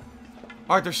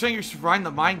 Alright, they're saying you're to ride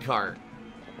the minecart.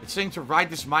 It's saying to ride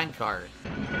this minecart.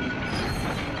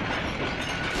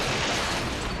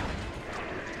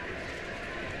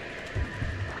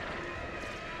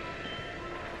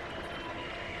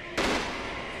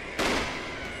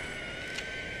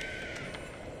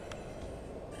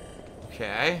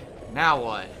 Okay, now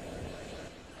what?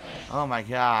 Oh my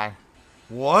god.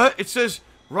 What? It says...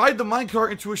 Ride the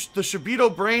minecart into the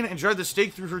Shibito brain and drive the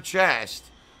stake through her chest.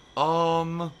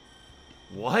 What?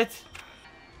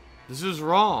 This is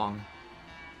wrong.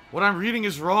 What I'm reading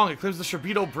is wrong. It claims the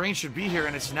Shibito brain should be here,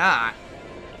 and it's not.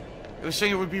 It was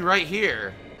saying it would be right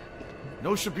here.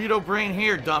 No Shibito brain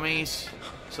here, dummies.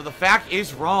 So the fact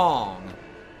is wrong.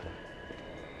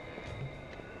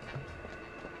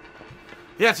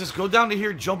 Yeah, it says go down to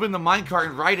here, jump in the minecart,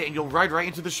 and ride it, and you'll ride right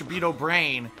into the Shibito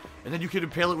brain, and then you can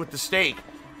impale it with the stake.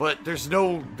 But there's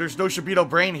no Shibito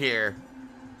brain here.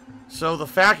 So the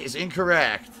fact is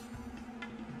incorrect.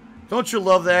 Don't you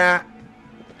love that?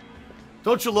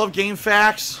 Don't you love game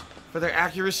facts for their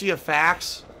accuracy of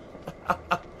facts?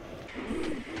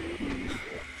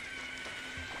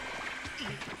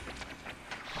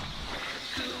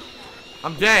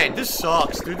 I'm dead. This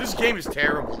sucks, dude. This game is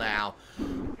terrible now.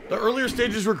 The earlier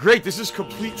stages were great. This is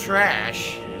complete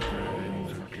trash.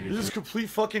 This is complete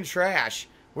fucking trash.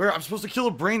 Where I'm supposed to kill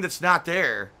a brain that's not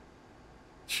there.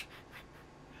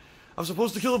 I'm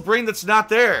supposed to kill a brain that's not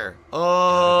there.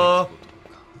 I'm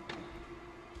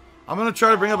gonna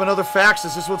try to bring up another fact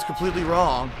since this one's completely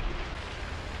wrong.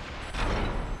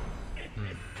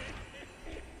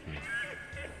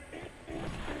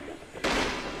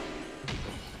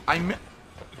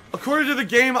 According to the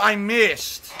game, I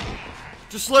missed.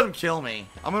 Just let him kill me.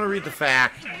 I'm gonna read the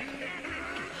fact.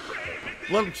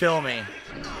 Let him kill me.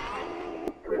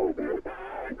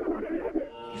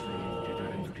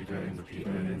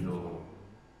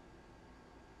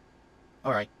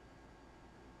 Alright.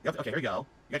 Okay, here we go.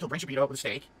 You got to brain Shibito with a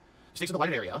stake. Stake's in the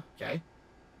lighted area. Okay.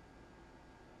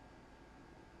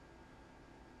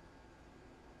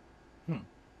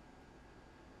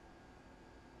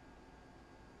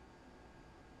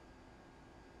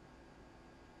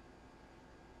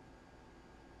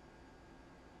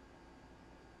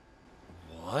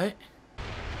 What?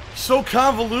 So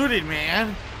convoluted,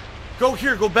 man. Go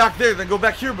here, go back there, then go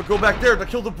back here, but go back there to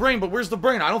kill the brain. But where's the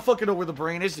brain? I don't fucking know where the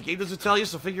brain is. The game doesn't tell you,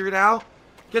 so figure it out.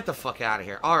 Get the fuck out of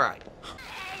here. Alright.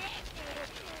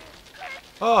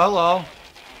 Oh, hello.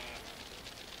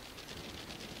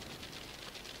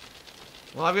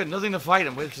 Well, I've got nothing to fight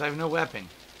him with because I have no weapon.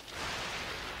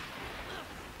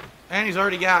 And he's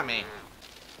already got me.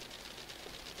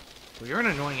 Well, you're an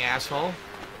annoying asshole.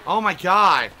 Oh my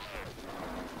god.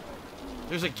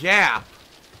 There's a gap.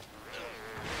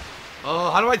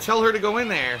 Oh, how do I tell her to go in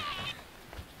there?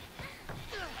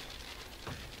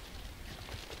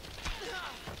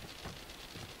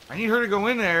 I need her to go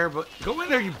in there, but... Go in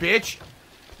there, you bitch!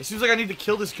 It seems like I need to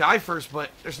kill this guy first,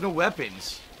 but there's no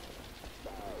weapons.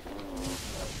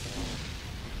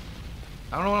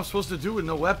 I don't know what I'm supposed to do with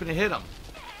no weapon to hit him.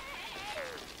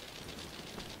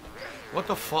 What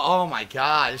the fuck? Oh my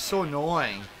god, it's so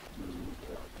annoying.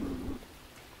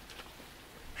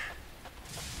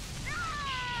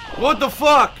 What the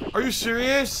fuck? Are you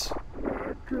serious?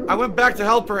 I went back to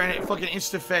help her and it fucking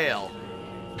insta-fail.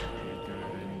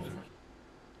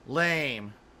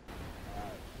 Lame.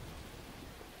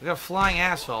 I got a flying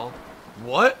asshole.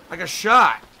 What? I got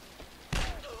shot.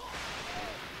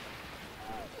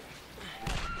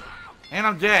 And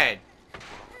I'm dead.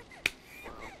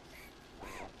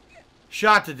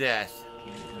 Shot to death.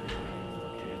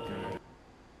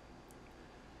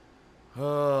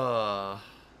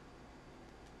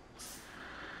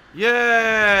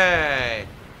 Yay!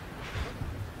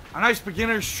 A nice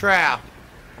beginner's trap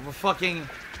of a fucking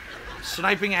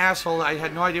sniping asshole that I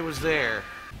had no idea was there.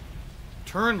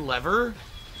 Turn lever?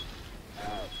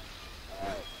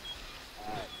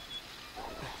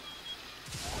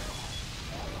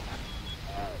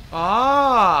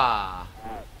 Ah!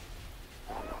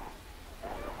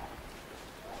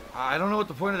 I don't know what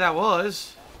the point of that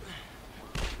was.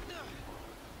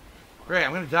 Great,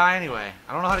 I'm gonna die anyway.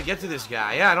 I don't know how to get to this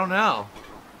guy. Yeah, I don't know.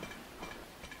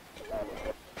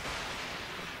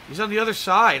 He's on the other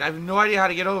side. I have no idea how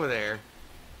to get over there.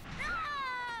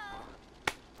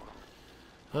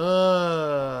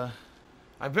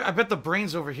 I bet the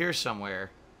brain's over here somewhere.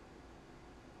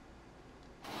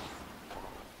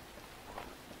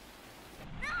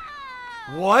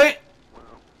 What?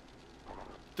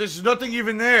 There's nothing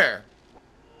even there.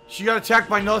 She got attacked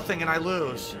by nothing and I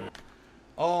lose.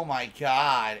 Oh my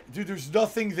god. Dude, there's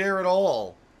nothing there at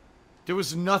all. There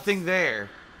was nothing there.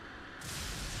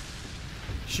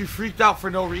 She freaked out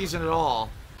for no reason at all.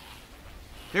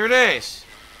 There it is.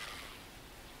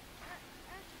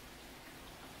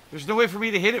 There's no way for me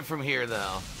to hit it from here,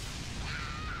 though.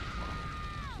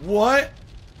 What?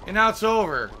 And now it's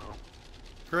over.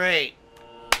 Great.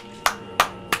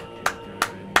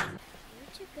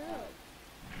 Where'd you go?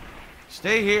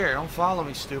 Stay here. Don't follow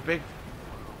me, stupid.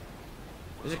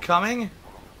 Is it coming?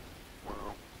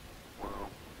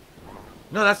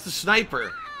 No, that's the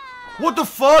sniper. What the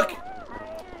fuck?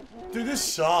 Dude, this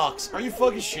sucks. Are you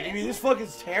fucking shitting me? This fucking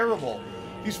terrible.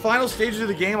 These final stages of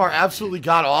the game are absolutely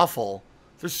god-awful.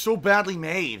 They're so badly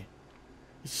made.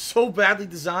 It's so badly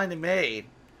designed and made.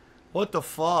 What the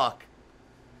fuck?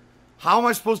 How am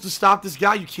I supposed to stop this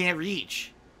guy you can't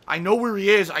reach? I know where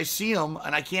he is. I see him,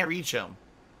 and I can't reach him.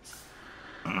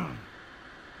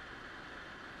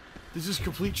 This is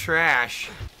complete trash.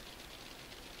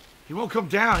 He won't come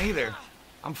down either.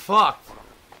 I'm fucked.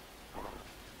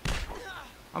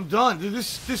 I'm done. Dude,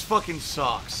 this fucking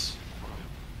sucks.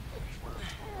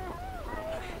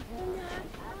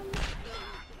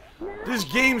 This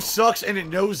game sucks and it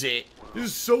knows it. This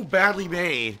is so badly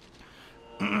made.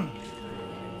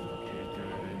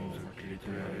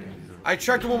 I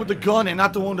tracked the one with the gun and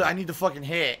not the one that I need to fucking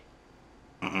hit.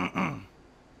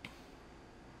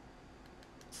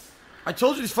 I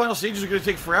told you these final stages are going to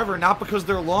take forever, not because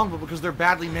they're long, but because they're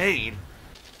badly made.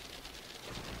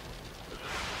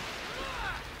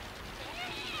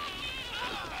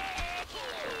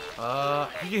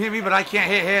 He can hit me, but I can't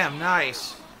hit him.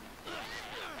 Nice.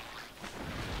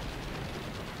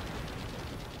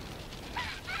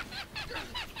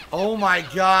 Oh my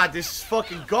god, this is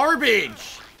fucking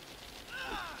garbage!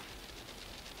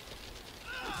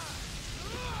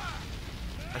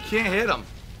 I can't hit him.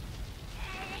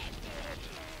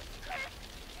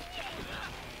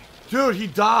 Dude, he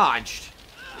dodged.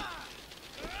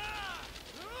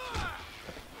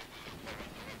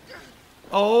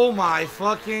 Oh my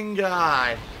fucking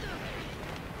god.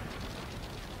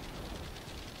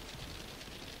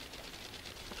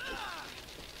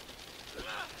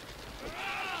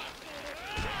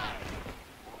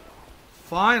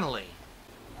 Finally.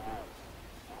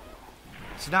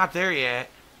 It's not there yet.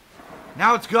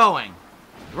 Now it's going.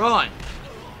 Run.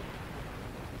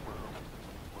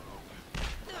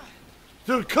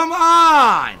 Dude, come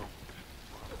on!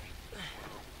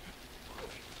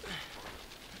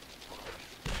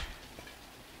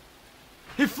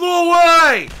 He flew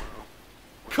away!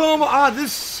 Come on,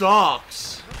 this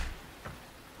sucks.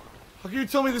 How can you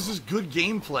tell me this is good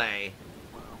gameplay?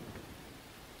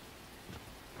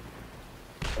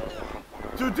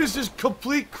 Dude, this is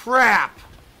complete crap.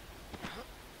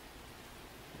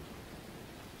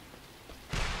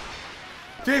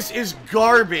 This is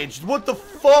garbage. What the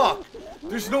fuck?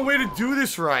 There's no way to do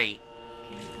this right.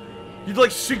 You'd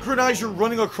like synchronize your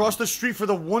running across the street for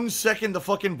the 1 second the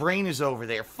fucking brain is over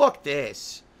there. Fuck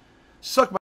this.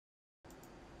 Suck my...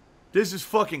 This is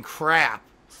fucking crap.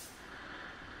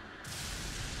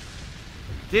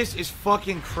 This is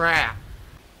fucking crap.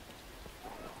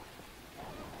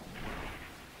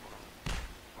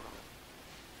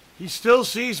 He still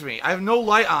sees me. I have no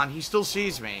light on. He still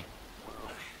sees me.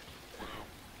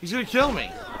 He's gonna kill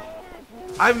me.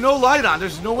 I have no light on.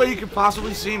 There's no way he could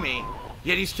possibly see me.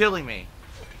 Yet he's killing me.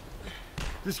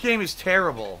 This game is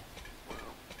terrible.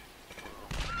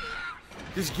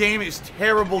 This game is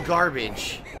terrible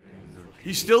garbage.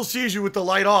 He still sees you with the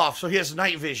light off, so he has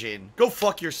night vision. Go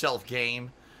fuck yourself,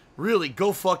 game. Really,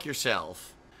 go fuck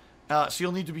yourself. So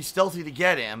you'll need to be stealthy to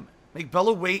get him. Make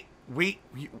Bella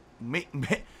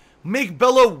make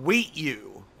Bella wait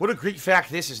you. What a great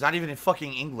fact this is. Not even in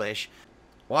fucking English.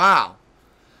 Wow.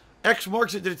 X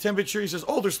marks it to the temperature. He says,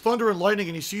 oh, there's thunder and lightning,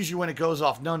 and he sees you when it goes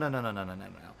off. No.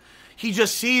 He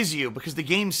just sees you because the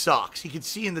game sucks. He can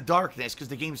see in the darkness because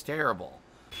the game's terrible.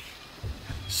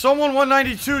 Someone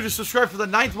 192 just subscribed for the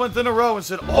 9th month in a row and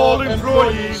said, all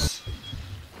employees.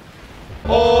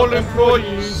 All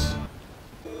employees.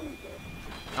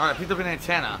 Alright, I picked up an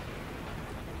antenna.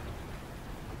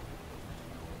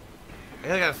 I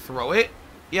gotta throw it?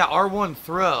 Yeah, R1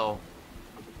 throw.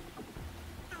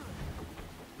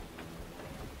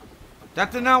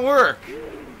 That did not work.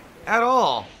 At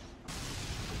all.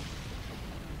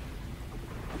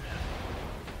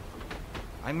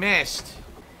 I missed.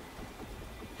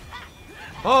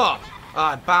 Oh!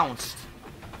 I bounced.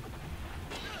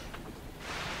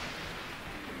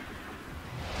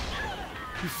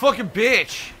 You fucking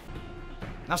bitch!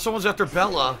 Now someone's after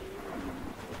Bella.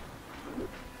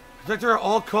 Protect her at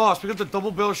all costs. Pick up the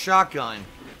double barrel shotgun.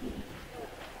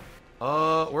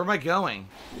 Where am I going?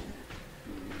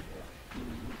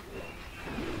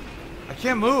 I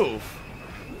can't move.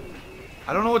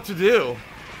 I don't know what to do.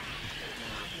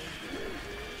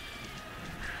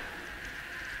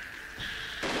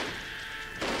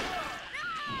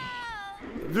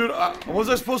 Dude, what was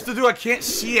I supposed to do? I can't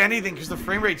see anything because the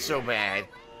frame rate's so bad.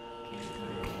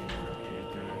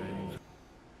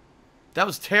 That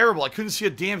was terrible. I couldn't see a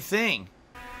damn thing.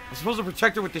 I'm supposed to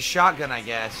protect her with the shotgun, I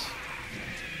guess.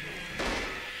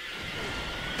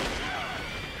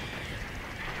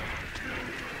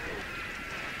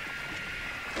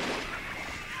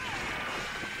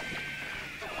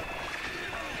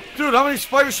 Dude, how many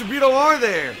Spider Shabito are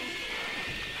there?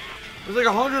 There's like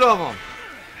 100 of them.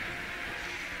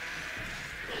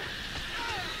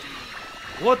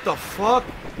 What the fuck?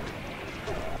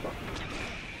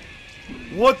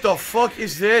 What the fuck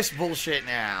is this bullshit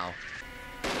now?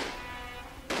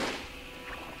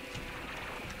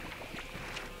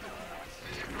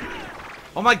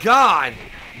 Oh my god!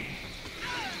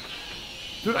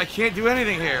 Dude, I can't do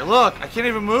anything here. Look, I can't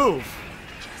even move.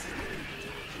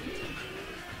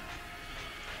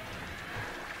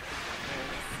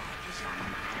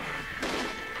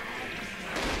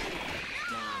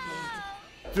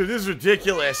 Dude, this is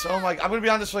ridiculous. Oh my... I'm gonna be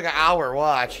on this for like an hour.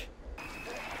 Watch.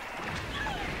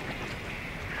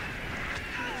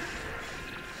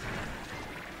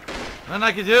 Nothing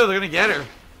I can do. They're gonna get her.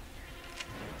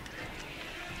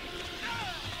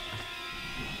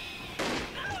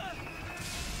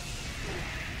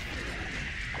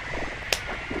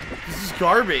 This is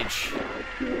garbage.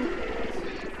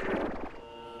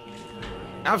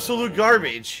 Absolute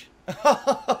garbage.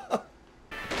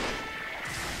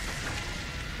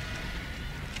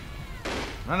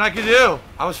 Nothing I could do.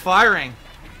 I was firing.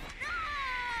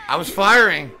 I was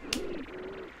firing.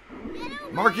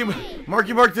 Marky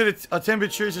did a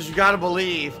temperature, says you gotta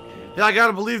believe. Yeah, I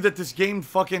gotta believe that this game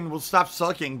fucking will stop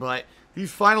sucking, but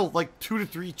these final, like, 2 to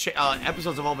 3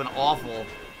 episodes have all been awful.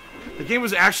 The game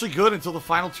was actually good until the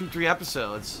final 2-3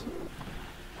 episodes.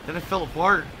 Then it fell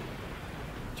apart.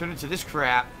 Turned into this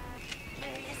crap.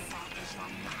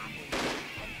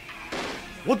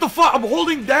 What the fuck? I'm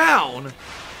holding down!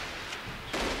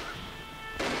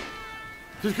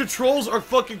 His controls are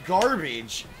fucking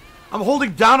garbage. I'm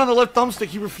holding down on the left thumbstick.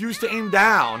 He refused to aim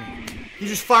down. He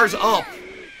just fires up.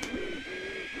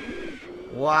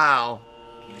 Wow.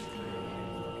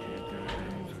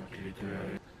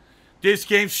 This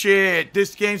game's shit.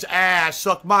 This game's ass.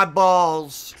 Suck my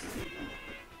balls.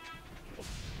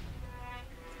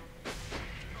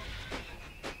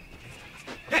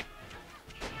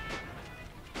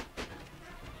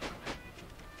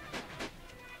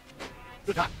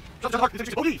 Good time.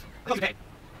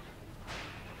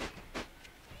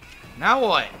 Now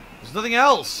what? There's nothing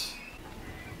else.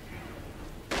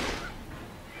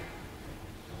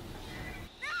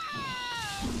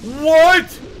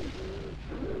 What?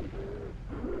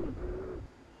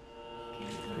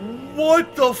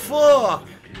 What the fuck?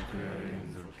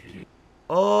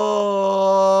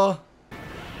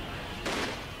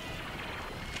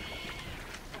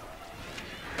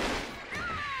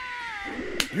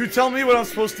 You tell me what I'm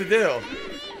supposed to do.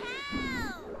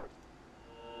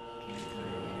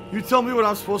 You tell me what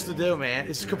I'm supposed to do, man.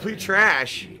 It's complete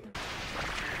trash.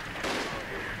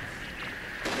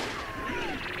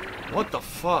 What the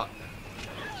fuck?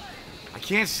 I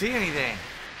can't see anything.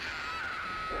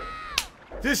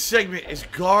 This segment is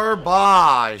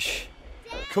garbage.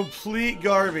 Complete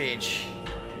garbage.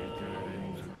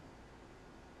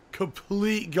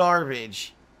 Complete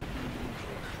garbage.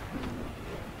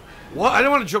 What? I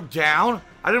didn't want to jump down.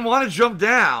 I didn't want to jump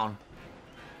down.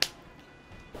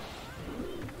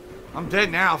 I'm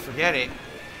dead now. Forget it.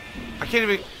 I can't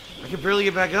even... I can barely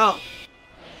get back up.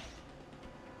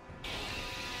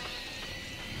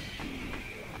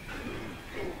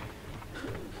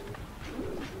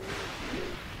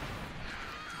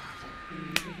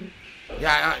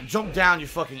 Yeah, jump down, you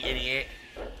fucking idiot.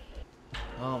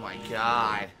 Oh my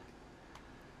god.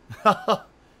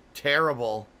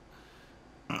 Terrible.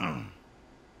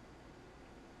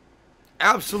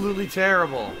 Absolutely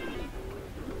terrible.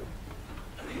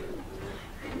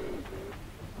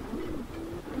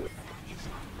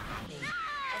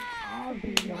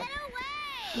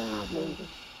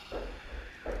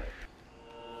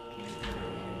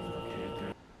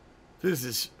 This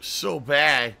is so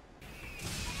bad.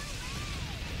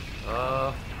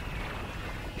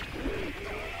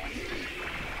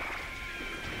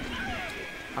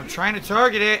 I'm trying to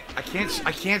target it. I can't see.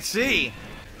 I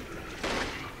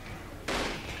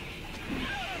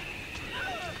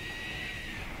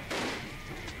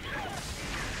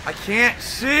can't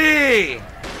see.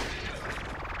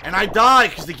 And I die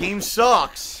because the game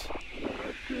sucks.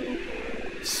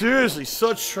 Seriously,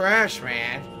 such trash,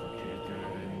 man.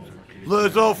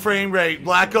 Low frame rate,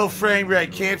 blacko frame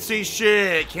rate, can't see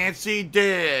shit, can't see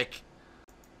dick.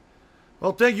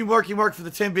 Well, thank you, Marky Mark, for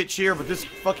the 10-bit cheer, but this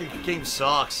fucking game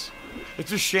sucks.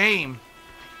 It's a shame.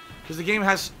 Because the game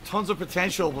has tons of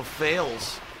potential, but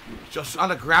fails. Just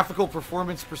on a graphical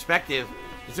performance perspective,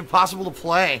 it's impossible to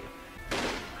play.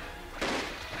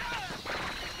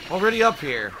 Already up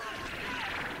here.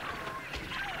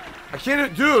 I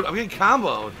can't, dude, I'm getting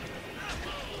comboed.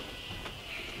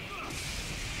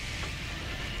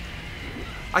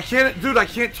 I can't, dude, I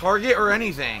can't target or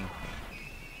anything.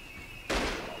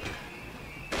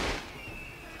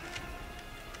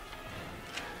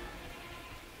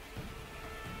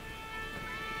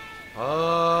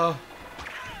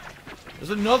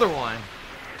 There's another one.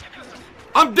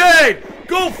 I'm dead!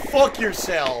 Go fuck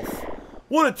yourself!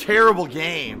 What a terrible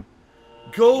game.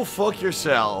 Go fuck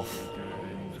yourself.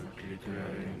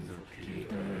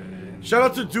 Shout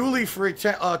out to Dooley for a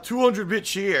 200-bit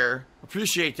cheer.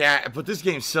 Appreciate that, but this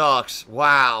game sucks.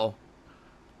 Wow.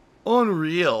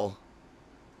 Unreal.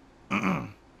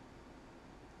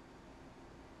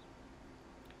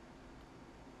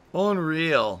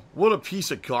 Unreal. What a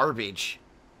piece of garbage.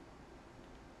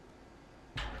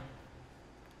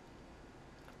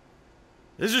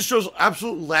 This just shows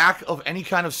absolute lack of any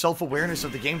kind of self-awareness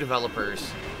of the game developers.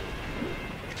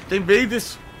 They made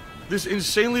this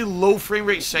insanely low frame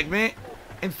rate segment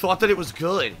and thought that it was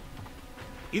good.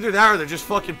 Either that or they're just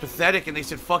fucking pathetic and they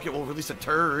said, fuck it, we'll release a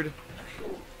turd.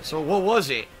 So what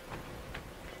was it?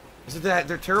 Is it that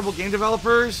they're terrible game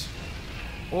developers?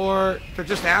 Or they're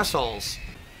just assholes?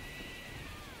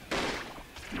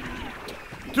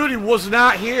 Dude, he was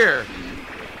not here.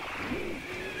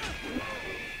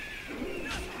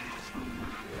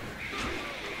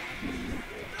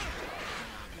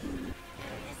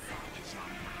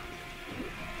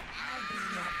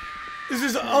 This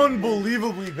is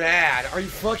unbelievably bad. Are you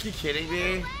fucking kidding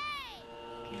me?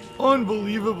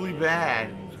 Unbelievably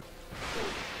bad.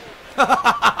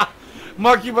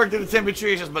 Marky Mark did the 10-bit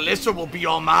tree. He says, Melissa will be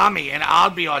your mommy and I'll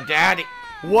be your daddy.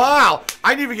 Wow.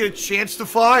 I didn't even get a chance to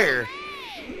fire.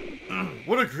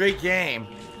 What a great game.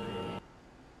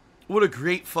 What a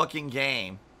great fucking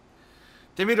game.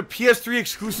 They made a PS3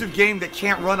 exclusive game that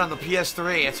can't run on the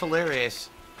PS3. It's hilarious.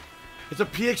 It's a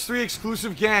PS3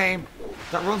 exclusive game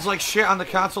That runs like shit on the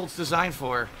console it's designed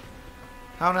for.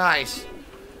 How nice.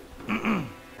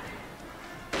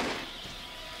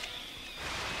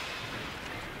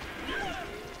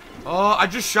 Oh, I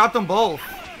just shot them both.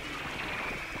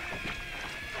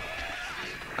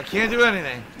 I can't do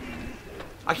anything.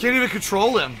 I can't even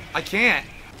control him. I can't.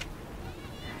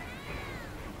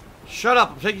 Shut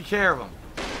up. I'm taking care of him.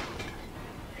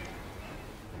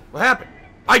 What happened?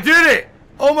 I did it!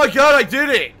 Oh my god, I did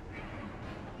it!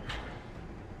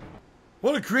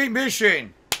 What a great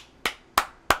mission!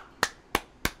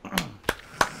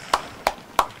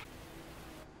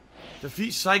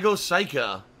 Defeat Psycho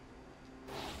Psycha.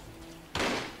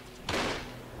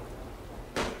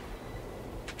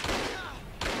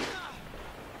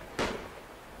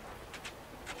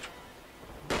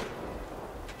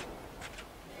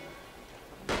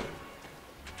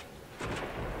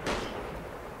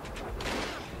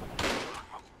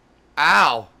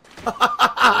 Ow.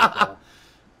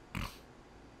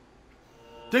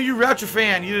 Thank you, Rapture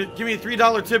Fan. You give me a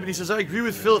 $3 tip, and he says, I agree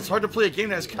with Phil. It's hard to play a game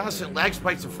that has constant lag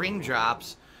spikes and frame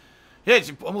drops. Yeah,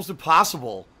 it's almost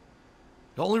impossible.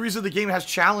 The only reason the game has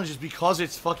challenge is because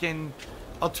it's fucking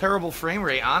a terrible frame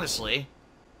rate, honestly.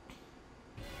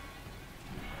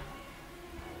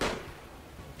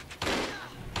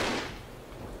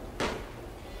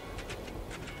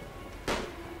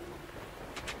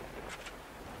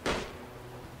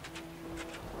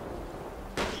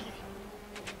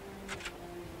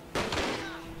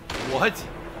 What?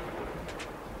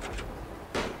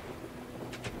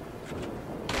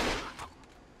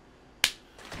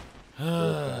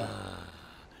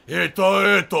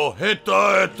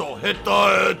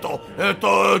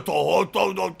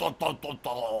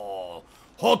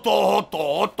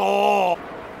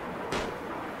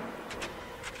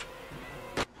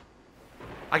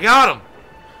 I got him.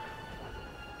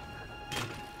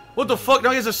 What the fuck? Now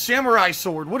he has a samurai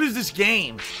sword. What is this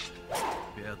game?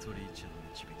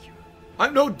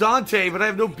 I'm no Dante, but I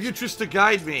have no Beatrice to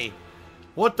guide me.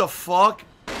 What the fuck?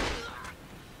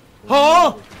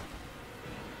 Huh?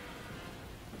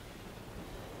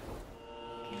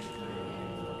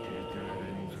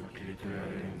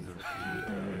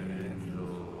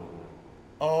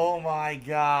 Oh my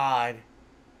god.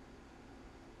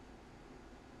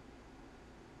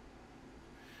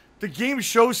 The game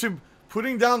shows him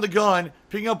putting down the gun,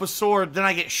 picking up a sword, then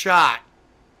I get shot.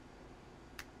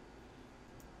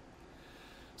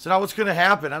 So now what's gonna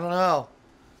happen? I don't know.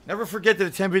 Never forget that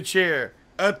a 10-bit chair.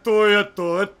 Oh,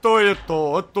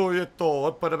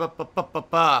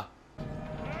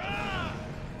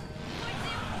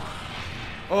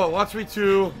 it wants me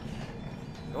to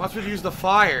use the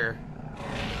fire.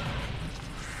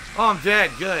 Oh, I'm dead.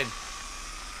 Good.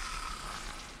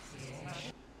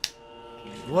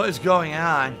 What is going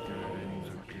on?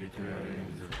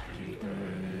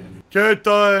 What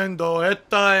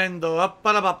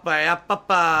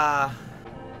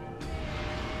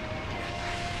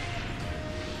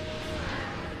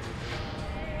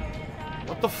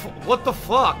the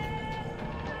fuck?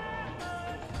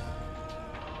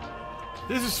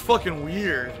 This is fucking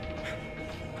weird.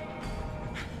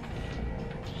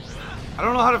 I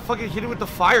don't know how to fucking hit it with the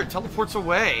fire. It teleports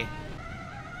away.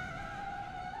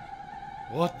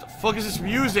 What the fuck is this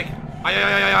music?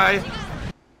 I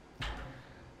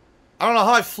don't know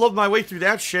how I flubbed my way through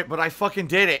that shit, but I fucking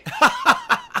did it.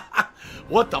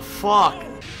 What the fuck?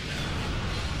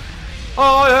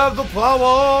 I have the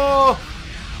power!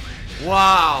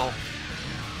 Wow.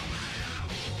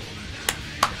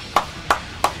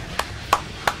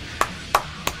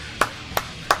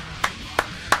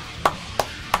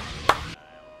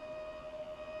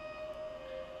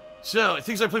 So,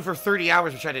 things I played for 30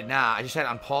 hours, which I did not. I just had it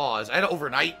on pause. I had it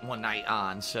overnight one night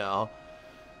on, so...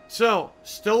 So,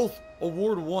 Stealth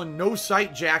Award 1, No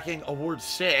Sight Jacking Award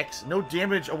 6, No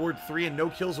Damage Award 3, and No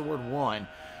Kills Award 1.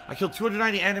 I killed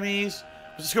 290 enemies,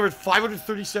 was discovered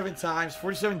 537 times,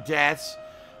 47 deaths,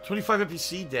 25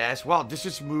 NPC deaths. Wow,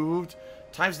 distance moved,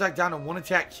 times knocked down, and 1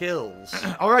 attack kills.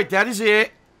 Alright, that is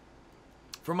it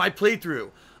for my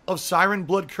playthrough of Siren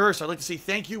Blood Curse. I'd like to say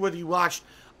thank you whether you watched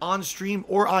on stream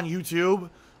or on YouTube.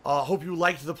 Hope you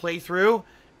liked the playthrough,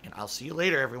 and I'll see you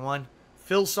later, everyone.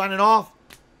 Phil signing off.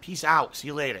 Peace out. See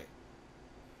you later.